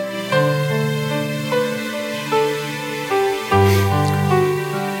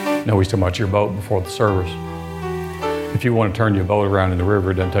 No, he's talking about your boat before the service. If you want to turn your boat around in the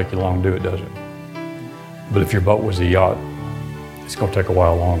river, it doesn't take you long to do it, does it? But if your boat was a yacht, it's going to take a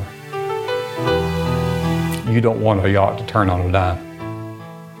while longer. You don't want a yacht to turn on a dime.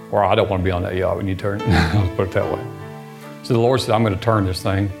 Or I don't want to be on that yacht when you turn. Let's put it that way. So the Lord said, I'm going to turn this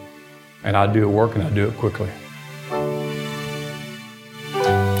thing, and I do it work, and I do it quickly.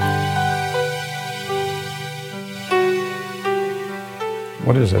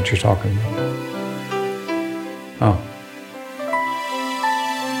 What is that you're talking about? Oh.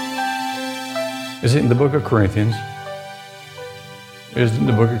 Is it in the book of Corinthians? Is it in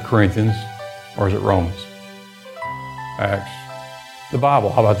the book of Corinthians? Or is it Romans? Acts? The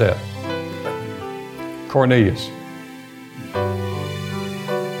Bible, how about that? Cornelius.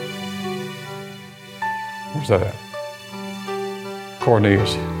 Where's that at?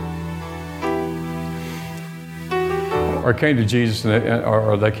 Cornelius. Or came to Jesus,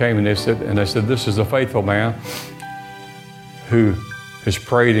 or they came and they said, this is a faithful man who has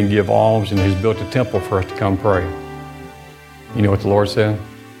prayed and give alms and has built a temple for us to come pray. You know what the Lord said?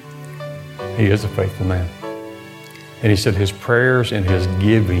 He is a faithful man. And He said his prayers and his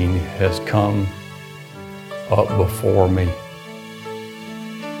giving has come up before me.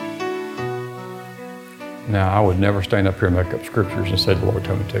 Now, I would never stand up here and make up scriptures and say, the Lord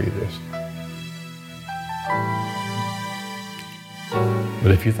told me to tell you this.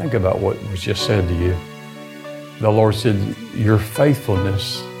 But if you think about what was just said to you, the Lord said, your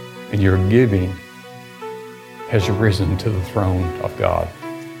faithfulness and your giving has risen to the throne of God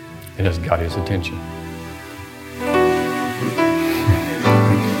and has got His attention.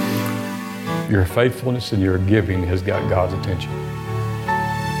 Your faithfulness and your giving has got God's attention.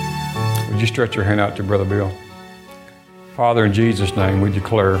 Would you stretch your hand out to Brother Bill? Father, in Jesus' name, we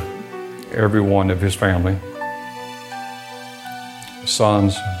declare every one of his family,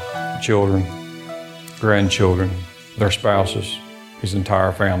 sons, children, grandchildren, their spouses, his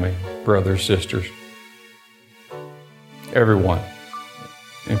entire family, brothers, sisters, Everyone.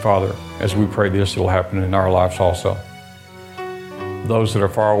 And Father, as we pray this, it'll happen in our lives also. Those that are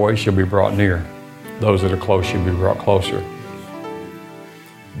far away shall be brought near. Those that are close shall be brought closer.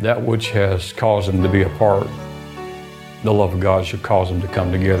 That which has caused them to be apart, the love of God should cause them to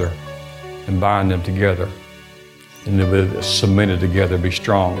come together and bind them together. And they'll be cemented together, be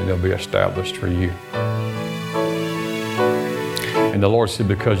strong, and they'll be established for you. And the Lord said,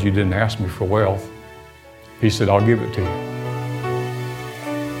 because you didn't ask me for wealth, He said, I'll give it to you.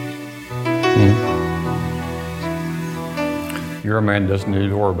 You're a man that doesn't need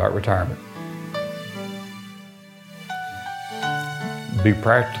to worry about retirement. Be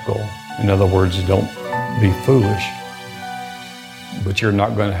practical. In other words, don't be foolish. But you're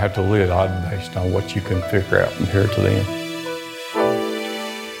not going to have to live based on what you can figure out from here to the end.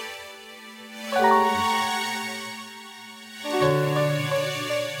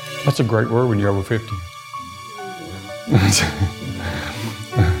 That's a great word when you're over 50.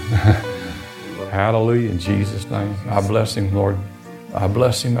 Hallelujah, in Jesus' name. I bless him, Lord. I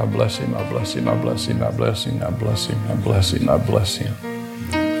bless him, I bless him, I bless him, I bless him, I bless him, I bless him, I bless him, I bless him.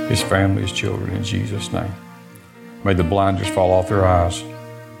 His family, his children, in Jesus' name. May the blinders fall off their eyes.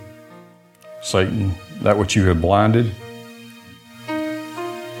 Satan, that which you have blinded,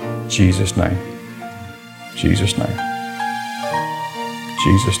 Jesus' name. Jesus' name.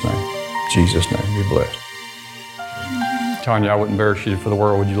 Jesus' name. Jesus' name. Be blessed. Tanya, I wouldn't embarrass you for the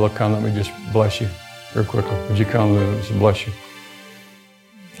world. Would you come? Let me just bless you real quickly. Would you come and just bless you?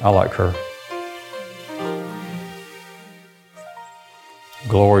 I like her.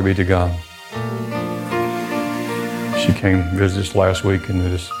 Glory be to God. She came visit us last week, and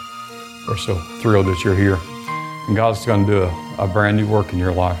we're so thrilled that you're here. And God's going to do a brand new work in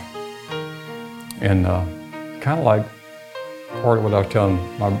your life. And kind of like part of what I was telling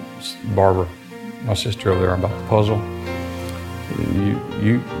Barbara, my sister over there, about the puzzle.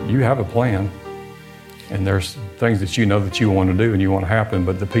 You have a plan, and there's things that you know that you want to do and you want to happen,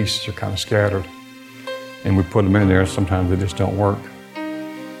 but the pieces are kind of scattered. And we put them in there, and sometimes they just don't work.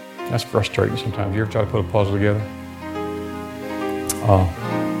 That's frustrating sometimes. You ever try to put a puzzle together?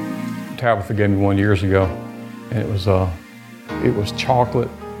 Tabitha gave me one years ago, and it was chocolate,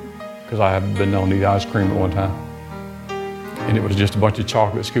 because I had been known to eat ice cream at one time. And it was just a bunch of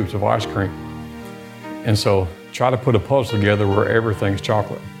chocolate scoops of ice cream. And so try to put a puzzle together where everything's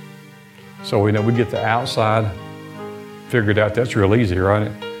chocolate. So we get the outside figured out. That's real easy,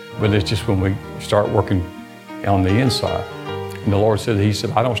 right? But it's just when we start working on the inside. And the Lord said, He said,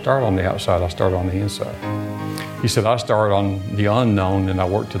 I don't start on the outside, I start on the inside. He said, I start on the unknown and I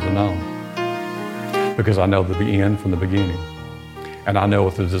work to the known. Because I know the end from the beginning. And I know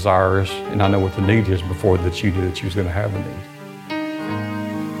what the desire is, and I know what the need is before that you knew that you was going to have a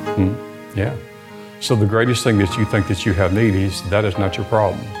need. Yeah. So the greatest thing that you think that you have need is, that is not your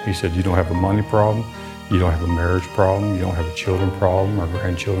problem. He said, you don't have a money problem, you don't have a marriage problem, you don't have a children problem or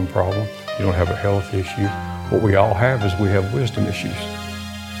grandchildren problem, you don't have a health issue. What we all have is we have wisdom issues.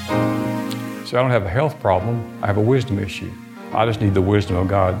 So I don't have a health problem, I have a wisdom issue. I just need the wisdom of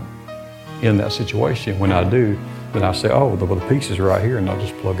God in that situation. When I do, then I say, oh, the piece is right here, and I'll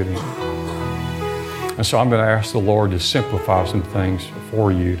just plug it in. And so I'm going to ask the Lord to simplify some things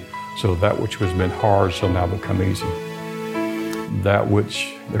for you, so that which has been hard shall now become easy.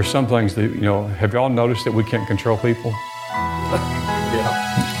 There's some things that, have y'all noticed that we can't control people?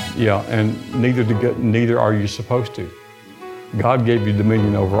 Yeah, and neither are you supposed to. God gave you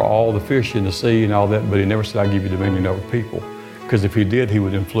dominion over all the fish in the sea and all that, but He never said, I give you dominion over people. Because if He did, He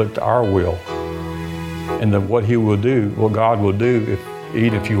would inflict our will. And then what God will do,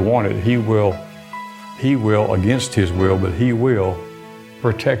 if you want it, He will against His will, but He will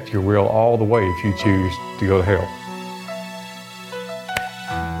protect your will all the way if you choose to go to hell.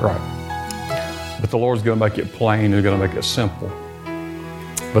 Right. But the Lord's going to make it plain, He's going to make it simple.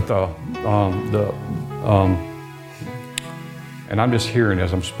 But and I'm just hearing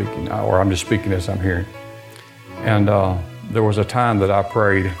as I'm speaking, or I'm just speaking as I'm hearing. And there was a time that I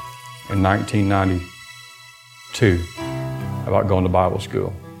prayed in 1992 about going to Bible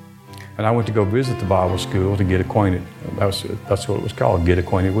school. And I went to go visit the Bible school to get acquainted. That's what it was called, Get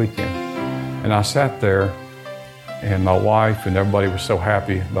Acquainted Weekend. And I sat there, and my wife and everybody was so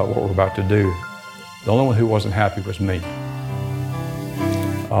happy about what we're about to do. The only one who wasn't happy was me.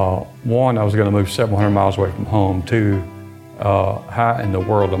 One, I was going to move 700 miles away from home. Two, how in the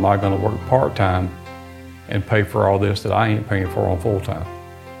world am I going to work part-time and pay for all this that I ain't paying for on full-time?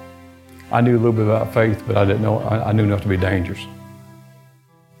 I knew a little bit about faith, but I didn't know. I knew enough to be dangerous.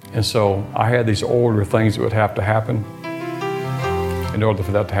 And so I had these order of things that would have to happen in order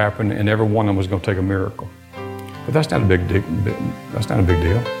for that to happen, and every one of them was going to take a miracle. But that's not a big deal. That's not a big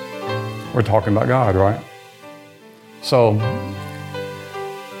deal. We're talking about God, right? So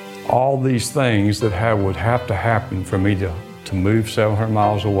all these things that would have to happen for me to move 700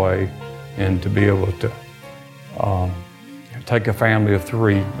 miles away and to be able to take a family of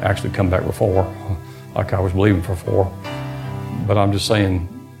 3, actually come back with 4, like I was believing for 4. But I'm just saying,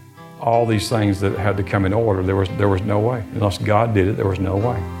 all these things that had to come in order, there was no way. Unless God did it, there was no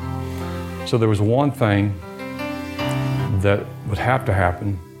way. So there was one thing that would have to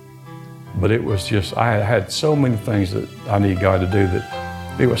happen, but it was just, I had so many things that I need God to do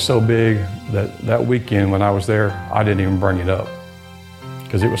that it was so big that weekend when I was there, I didn't even bring it up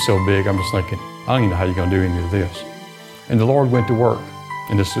because it was so big. I'm just thinking, I don't even know how you're going to do any of this. And the Lord went to work.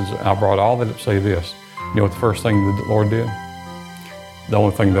 And I brought all that up to say this. You know what the first thing that the Lord did? The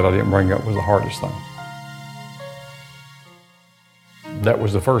only thing that I didn't bring up was the hardest thing. That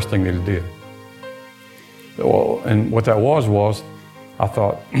was the first thing that He did. Well, and what that was I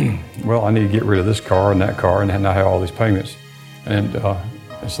thought, well, I need to get rid of this car and that car, and then I have all these payments. And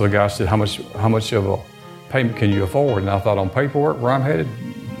so the guy said, how much of a payment can you afford? And I thought, on paperwork, where I'm headed,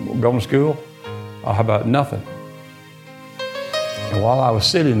 going to school, how about nothing? And while I was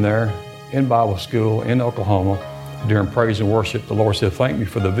sitting there in Bible school in Oklahoma during praise and worship, the Lord said, thank me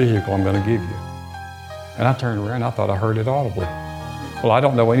for the vehicle I'm going to give you. And I turned around, I thought I heard it audibly. Well, I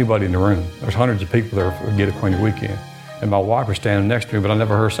don't know anybody in the room. There's hundreds of people there for Get Acquainted Weekend. And my wife was standing next to me, but I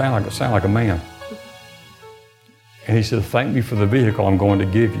never heard her sound like a man. And He said, thank me for the vehicle I'm going to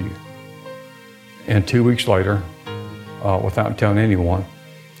give you. And 2 weeks later, without telling anyone,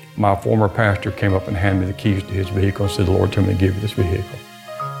 my former pastor came up and handed me the keys to his vehicle and said, the Lord told me to give you this vehicle.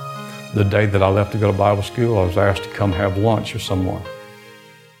 The day that I left to go to Bible school, I was asked to come have lunch with someone.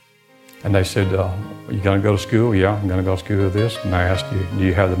 And they said, are you going to go to school? Yeah, I'm going to go to school with this. And I asked you, do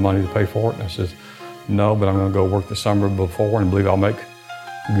you have the money to pay for it? And I said, no, but I'm going to go work the summer before and believe I'll make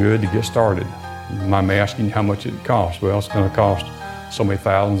good to get started. I'm asking you how much it costs. Well, it's going to cost so many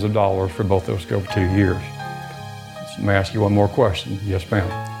thousands of dollars for both of us to go for 2 years. So may I ask you one more question? Yes, ma'am.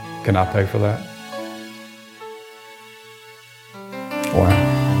 Can I pay for that? Wow.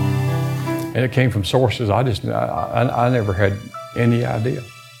 And it came from sources I never had any idea.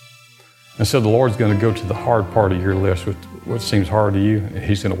 And so the Lord's going to go to the hard part of your list with what seems hard to you, and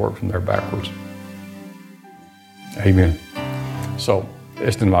He's going to work from there backwards. Amen. So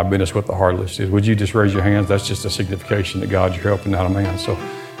it's none of my business what the hard list is. Would you just raise your hands? That's just a signification that God, you're helping out a man. So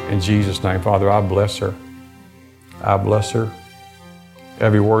in Jesus' name, Father, I bless her. I bless her.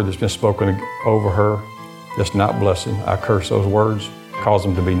 Every word that's been spoken over her that's not blessing, I curse those words, cause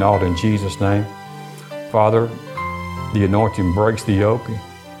them to be naught in Jesus' name. Father, the anointing breaks the yoke,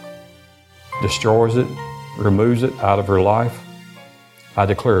 destroys it, removes it out of her life. I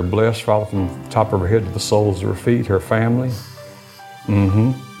declare her blessed, Father, from the top of her head to the soles of her feet, her family,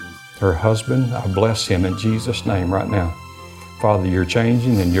 her husband. I bless him in Jesus' name right now. Father, you're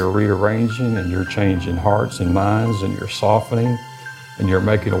changing and you're rearranging and you're changing hearts and minds and you're softening and you're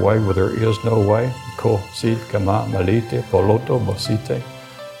making a way where there is no way. And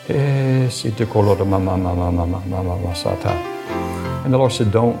the Lord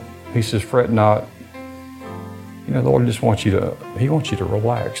said, don't. He says, fret not. You know, the Lord just wants you to, He wants you to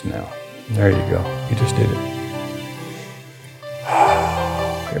relax now. There you go. He just did it.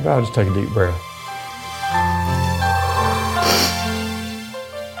 Everybody just take a deep breath.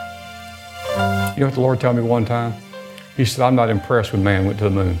 You know what the Lord told me one time? He said, I'm not impressed when man went to the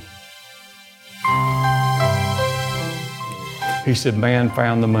moon. He said, man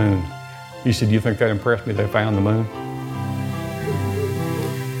found the moon. He said, do you think that impressed me, they found the moon?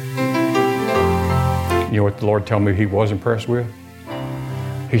 You know what the Lord told me He was impressed with?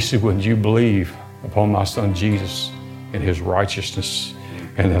 He said, when you believe upon my Son Jesus and His righteousness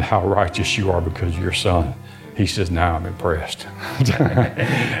and then how righteous you are because you're Son, He says, now I'm impressed.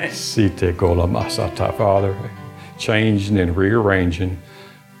 Father, changing and rearranging,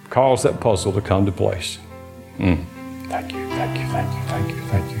 cause that puzzle to come to place. Thank you, thank you, thank you, thank you,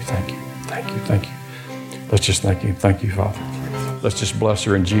 thank you, thank you, thank you, thank you. Let's just thank you, Father. Let's just bless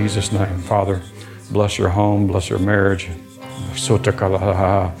her in Jesus' name, Father. Bless her home, bless her marriage.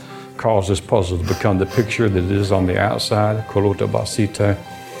 Cause this puzzle to become the picture that it is on the outside.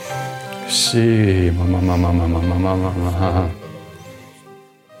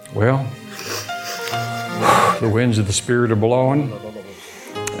 Well, the winds of the Spirit are blowing,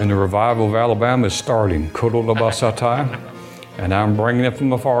 and the revival of Alabama is starting. And I'm bringing it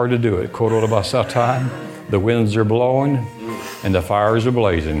from afar to do it. The winds are blowing, and the fires are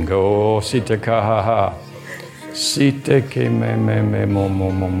blazing. Go sitakahaha.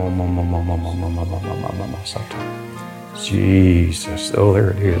 Jesus. Oh,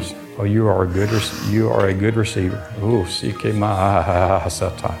 there it is. Oh, you are a good receiver. Oh,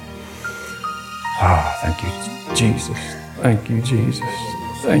 ah, thank you, Jesus. Thank you, Jesus.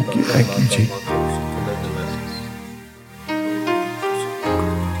 Thank you, Jesus.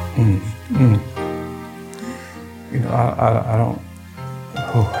 You know, I don't.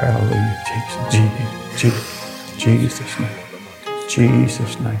 Oh, hallelujah, Jesus' name.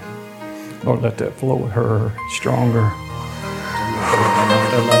 Jesus' name. Lord, let that flow with her stronger.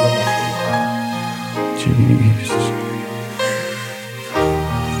 Jesus.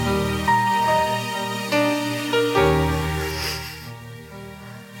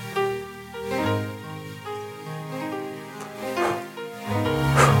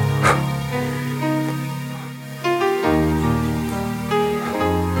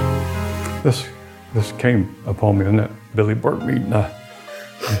 This came upon me in that Billy Burke meeting. I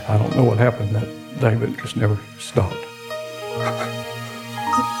don't know what happened that day, but it just never stopped.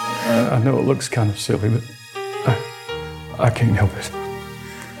 I know it looks kind of silly, but I can't help it.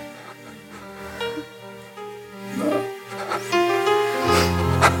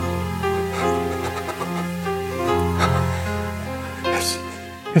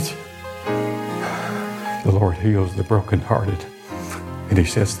 It's the Lord heals the brokenhearted, and He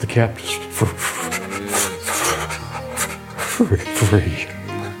sets the captives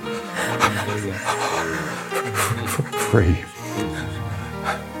free.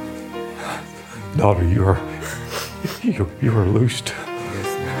 Daughter, you are loosed.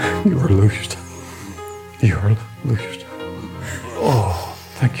 You are loosed. You are loosed. Oh,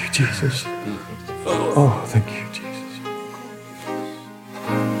 thank you, Jesus. Oh, thank you, Jesus.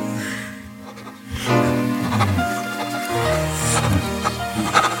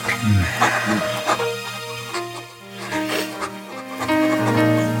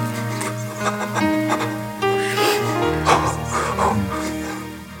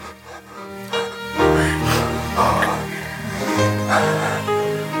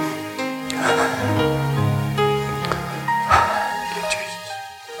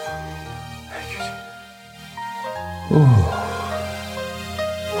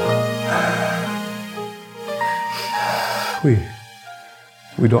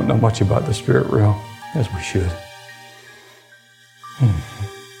 We don't know much about the spirit realm as we should.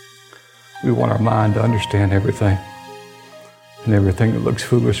 We want our mind to understand everything. And everything that looks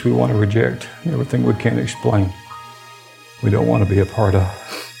foolish we want to reject. And everything we can't explain we don't want to be a part of.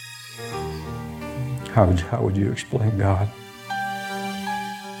 How would you explain God?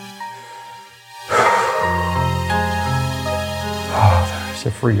 Oh, there's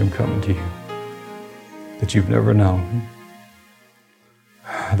a freedom coming to you that you've never known.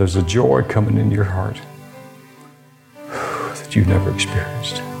 There's a joy coming into your heart that you've never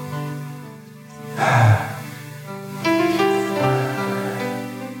experienced.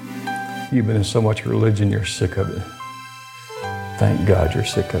 You've been in so much religion, you're sick of it. Thank God you're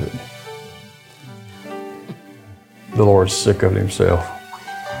sick of it. The Lord's sick of it Himself.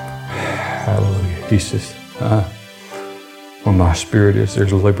 Hallelujah. He says, where my spirit is,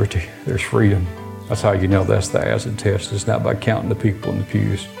 there's liberty, there's freedom. That's how you know that's the acid test. It's not by counting the people in the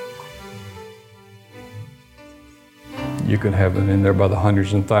pews. You can have them in there by the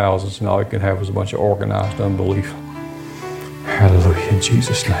hundreds and thousands, and all you can have is a bunch of organized unbelief. Hallelujah, in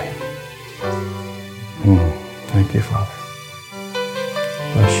Jesus' name. Thank you, Father.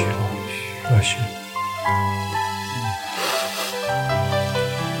 Bless you, Lord. Bless you.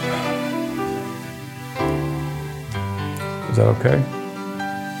 Is that okay?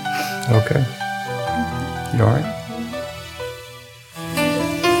 Okay. You all right?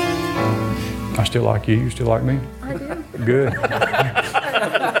 I still like you. You still like me? I do. Good.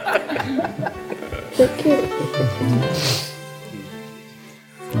 Thank you.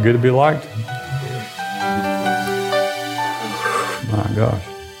 Good to be liked? My gosh.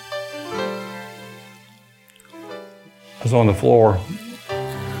 I was on the floor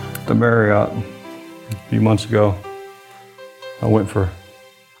at the Marriott a few months ago. I went for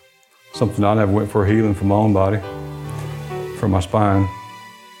something I never went for, healing for my own body, for my spine,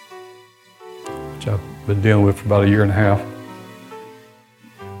 which I've been dealing with for about 1.5 years.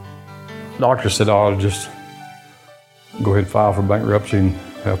 Doctor said I ought to just go ahead and file for bankruptcy and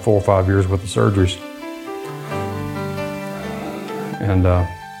have 4 or 5 years worth of surgeries. And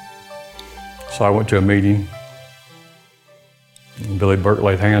so I went to a meeting, and Billy Burke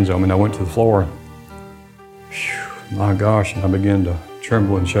laid hands on me, and I went to the floor. My gosh, and I began to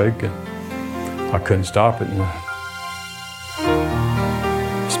tremble and shake, and I couldn't stop it. And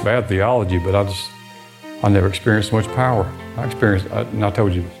it's bad theology, but I never experienced much power. And I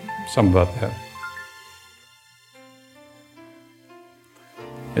told you something about that.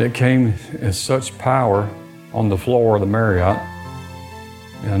 And it came in such power on the floor of the Marriott.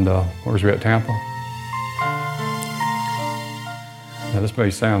 And where's we at, Tampa? Now this may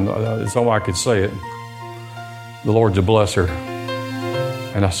sound, it's all I could say it. The Lord's a blesser.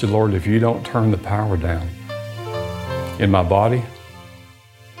 And I said, Lord, if you don't turn the power down in my body,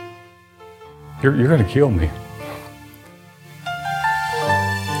 you're going to kill me.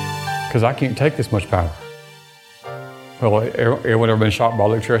 Because I can't take this much power. Well, everyone ever been shocked by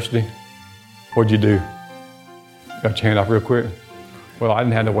electricity? What'd you do? Got your hand off real quick? Well, I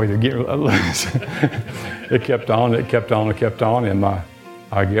didn't have no way to get it kept on, it kept on, it kept on. And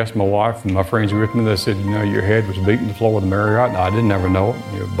I guess my wife and my friends with me, they said, you know, your head was beating the floor of the Marriott. And I didn't ever know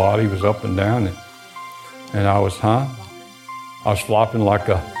it. Your body was up and down. And I was, I was flopping like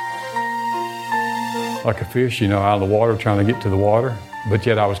a fish, you know, out of the water, trying to get to the water. But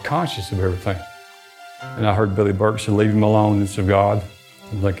yet I was conscious of everything. And I heard Billy Burke say, leave him alone, it's of God.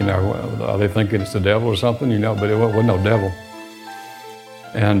 I'm thinking, are they thinking it's the devil or something? You know, but it wasn't no devil.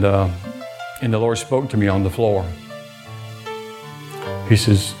 And the Lord spoke to me on the floor. He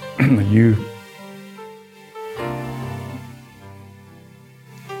says,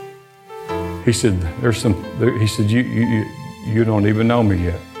 He said, you don't even know me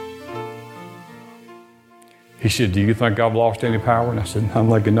yet. He said, do you think I've lost any power? And I said, I'm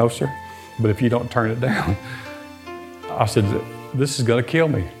like, no, sir. But if you don't turn it down, I said, this is going to kill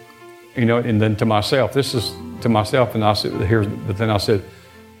me. You know, and then to myself, and I said, but then I said,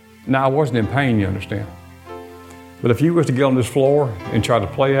 now I wasn't in pain, you understand. But if you was to get on this floor and try to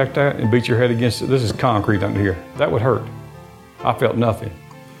play act that and beat your head against it, this is concrete under here, that would hurt. I felt nothing.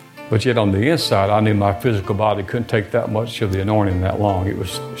 But yet on the inside, I knew my physical body couldn't take that much of the anointing that long. It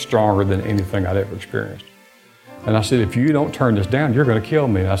was stronger than anything I'd ever experienced. And I said, if you don't turn this down, you're going to kill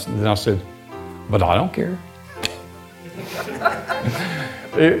me. And then I said, but I don't care.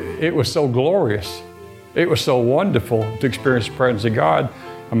 It was so glorious. It was so wonderful to experience the presence of God.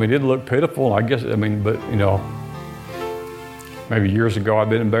 I mean, it looked pitiful, I guess, but you know, maybe years ago I've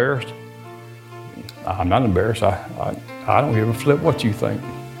been embarrassed. I'm not embarrassed. I don't give a flip what you think.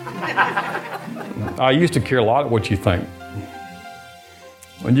 I used to care a lot what you think.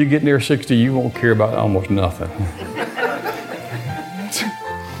 When you get near 60, you won't care about almost nothing.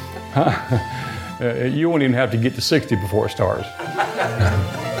 You won't even have to get to 60 before it starts.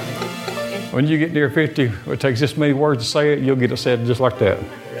 When you get near 50, it takes this many words to say it, you'll get it said just like that.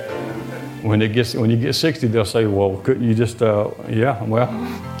 When you get 60, they'll say, well, couldn't you just, yeah, well.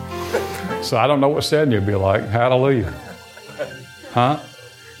 So I don't know what 70 will be like. Hallelujah. Huh?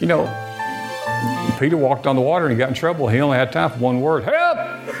 You know, Peter walked on the water and he got in trouble. He only had time for one word, help!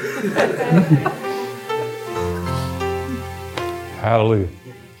 Hallelujah.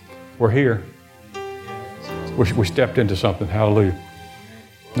 We're here. We stepped into something. Hallelujah.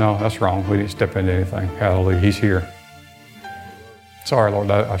 No, that's wrong. We didn't step into anything. Hallelujah. He's here. Sorry, Lord,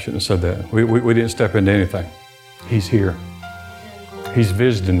 I shouldn't have said that. We didn't step into anything. He's here. He's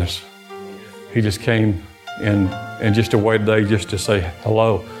visiting us. He just came and just a way today just to say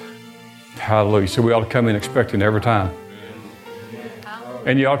hello. Hallelujah. So we ought to come in expecting every time.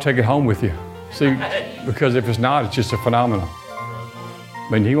 And you ought to take it home with you. See, because if it's not, it's just a phenomenon. I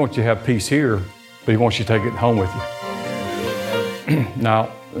mean, he wants you to have peace here, but he wants you to take it home with you. Now,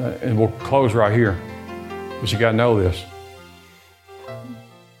 and we'll close right here. But you got to know this.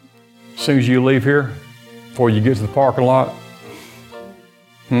 As soon as you leave here, before you get to the parking lot,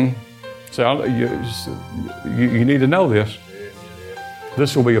 so you need to know this.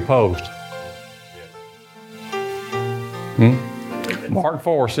 This will be opposed. Mark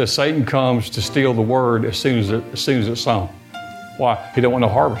 4 says Satan comes to steal the word as soon as it's sown. Why? He don't want no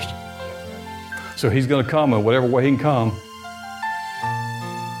harvest. So he's going to come in whatever way he can come.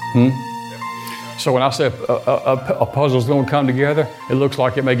 So when I say a puzzle's going to come together, it looks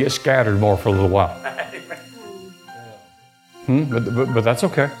like it may get scattered more for a little while. But that's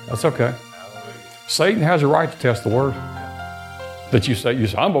okay. That's okay. Satan has a right to test the word. That you say,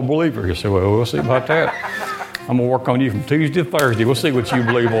 I'm a believer. You say, well, we'll see about that. I'm going to work on you from Tuesday to Thursday. We'll see what you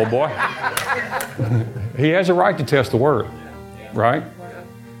believe, old boy. He has a right to test the word. Right?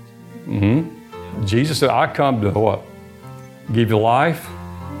 Jesus said, I come to what? Give you life.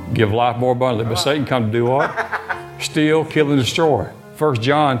 Give life more abundantly. But Satan come to do what? Steal, kill, and destroy. 1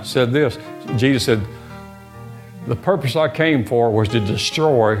 John said this. Jesus said, the purpose I came for was to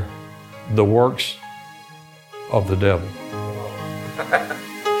destroy the works of the devil.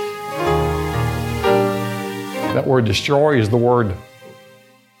 That word destroy is the word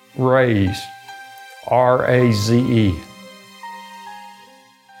raise. R-A-Z-E.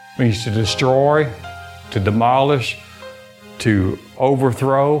 Means to destroy, to demolish, to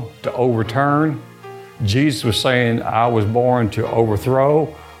overthrow, to overturn. Jesus was saying, I was born to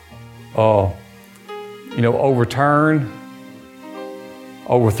overthrow, overturn,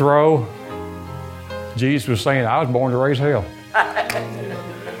 overthrow. Jesus was saying, I was born to raise hell.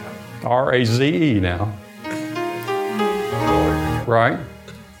 R-A-Z-E now. Right?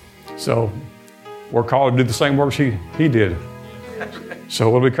 So we're called to do the same works he did. So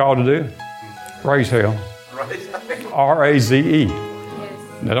what are we called to do? Raise hell. R-A-Z-E.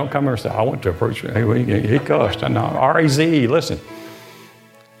 Now don't come here and say, I went to a preacher. He cussed. No, R-A-Z-E, listen.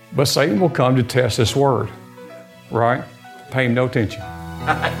 But Satan will come to test this word. Right? Pay him no attention.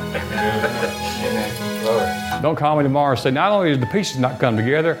 Don't call me tomorrow and say, not only is the pieces not come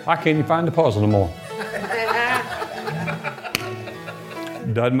together, I can't even find the puzzle no more.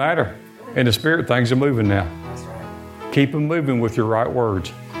 Doesn't matter. In the spirit, things are moving now. Keep them moving with your right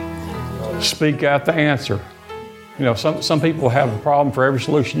words. Speak out the answer. Some people have a problem for every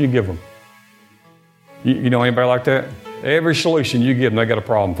solution you give them. You know anybody like that? Every solution you give them, they got a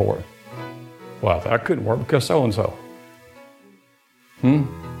problem for it. Well, that couldn't work because so-and-so.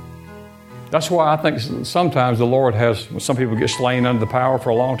 That's why I think sometimes the Lord has, when some people get slain under the power for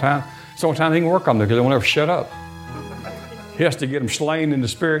a long time, sometimes He can work on them because they won't ever shut up. He has to get them slain in the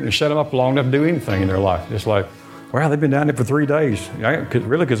spirit and shut them up long enough to do anything in their life. It's like, wow, they've been down there for 3 days.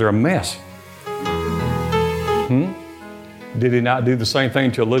 Really, because they're a mess. Did He not do the same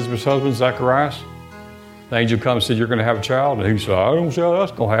thing to Elizabeth's husband, Zacharias? The angel comes and said, you're going to have a child. And he said, I don't see how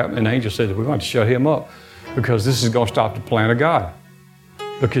that's going to happen. And the angel said, we're going to shut him up because this is going to stop the plan of God.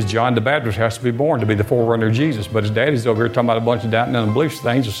 Because John the Baptist has to be born to be the forerunner of Jesus. But his daddy's over here talking about a bunch of doubting and unbelief. So the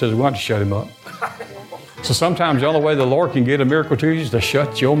angel says, we're going to shut him up. So sometimes the only way the Lord can get a miracle to you is to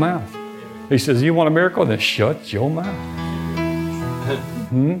shut your mouth. He says, you want a miracle? Then shut your mouth.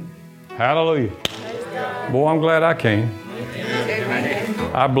 Hallelujah. Boy, I'm glad I came.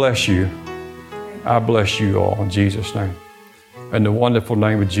 I bless you. I bless you all in Jesus' name. In the wonderful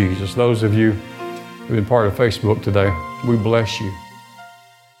name of Jesus. Those of you who've been part of Facebook today, we bless you.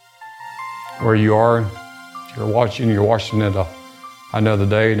 Where you are, you're watching it another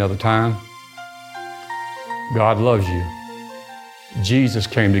day, another time. God loves you. Jesus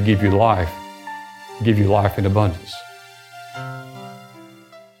came to give you life in abundance.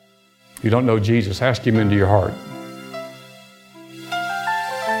 If you don't know Jesus, ask Him into your heart.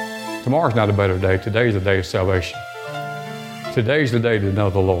 Tomorrow's not a better day. Today's the day of salvation. Today's the day to know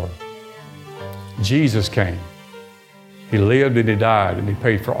the Lord. Jesus came. He lived and He died and He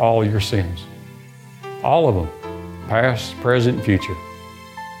paid for all your sins. All of them. Past, present, future.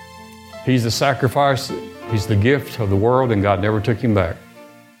 He's the sacrifice. He's the gift of the world, and God never took Him back.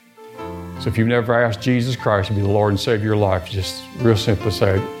 So if you've never asked Jesus Christ to be the Lord and Savior of your life, just real simply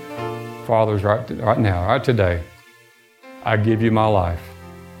say, Father, right now, right today, I give you my life.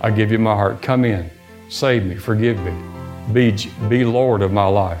 I give you my heart. Come in. Save me. Forgive me. Be Lord of my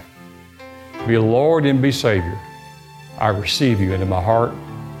life. Be Lord and be Savior. I receive you into my heart,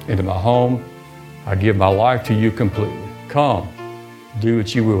 into my home. I give my life to you completely. Come, do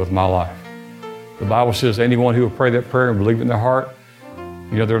what you will with my life. The Bible says anyone who will pray that prayer and believe in their heart,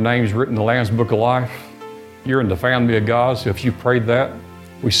 their name's written in the Lamb's Book of Life. You're in the family of God, so if you prayed that,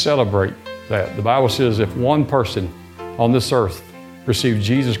 we celebrate that. The Bible says if one person on this earth received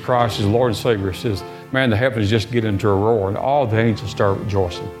Jesus Christ as Lord and Savior, it says, man, the heavens just get into a roar and all the angels start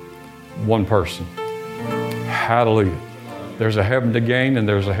rejoicing. One person. Hallelujah. There's a heaven to gain and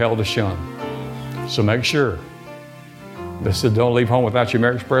there's a hell to shun. So make sure. They said, don't leave home without your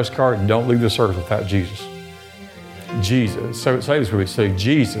American Express card. Don't leave this earth without Jesus. Jesus. Say this with me. Say,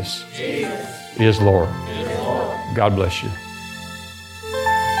 Jesus is Lord. God bless you.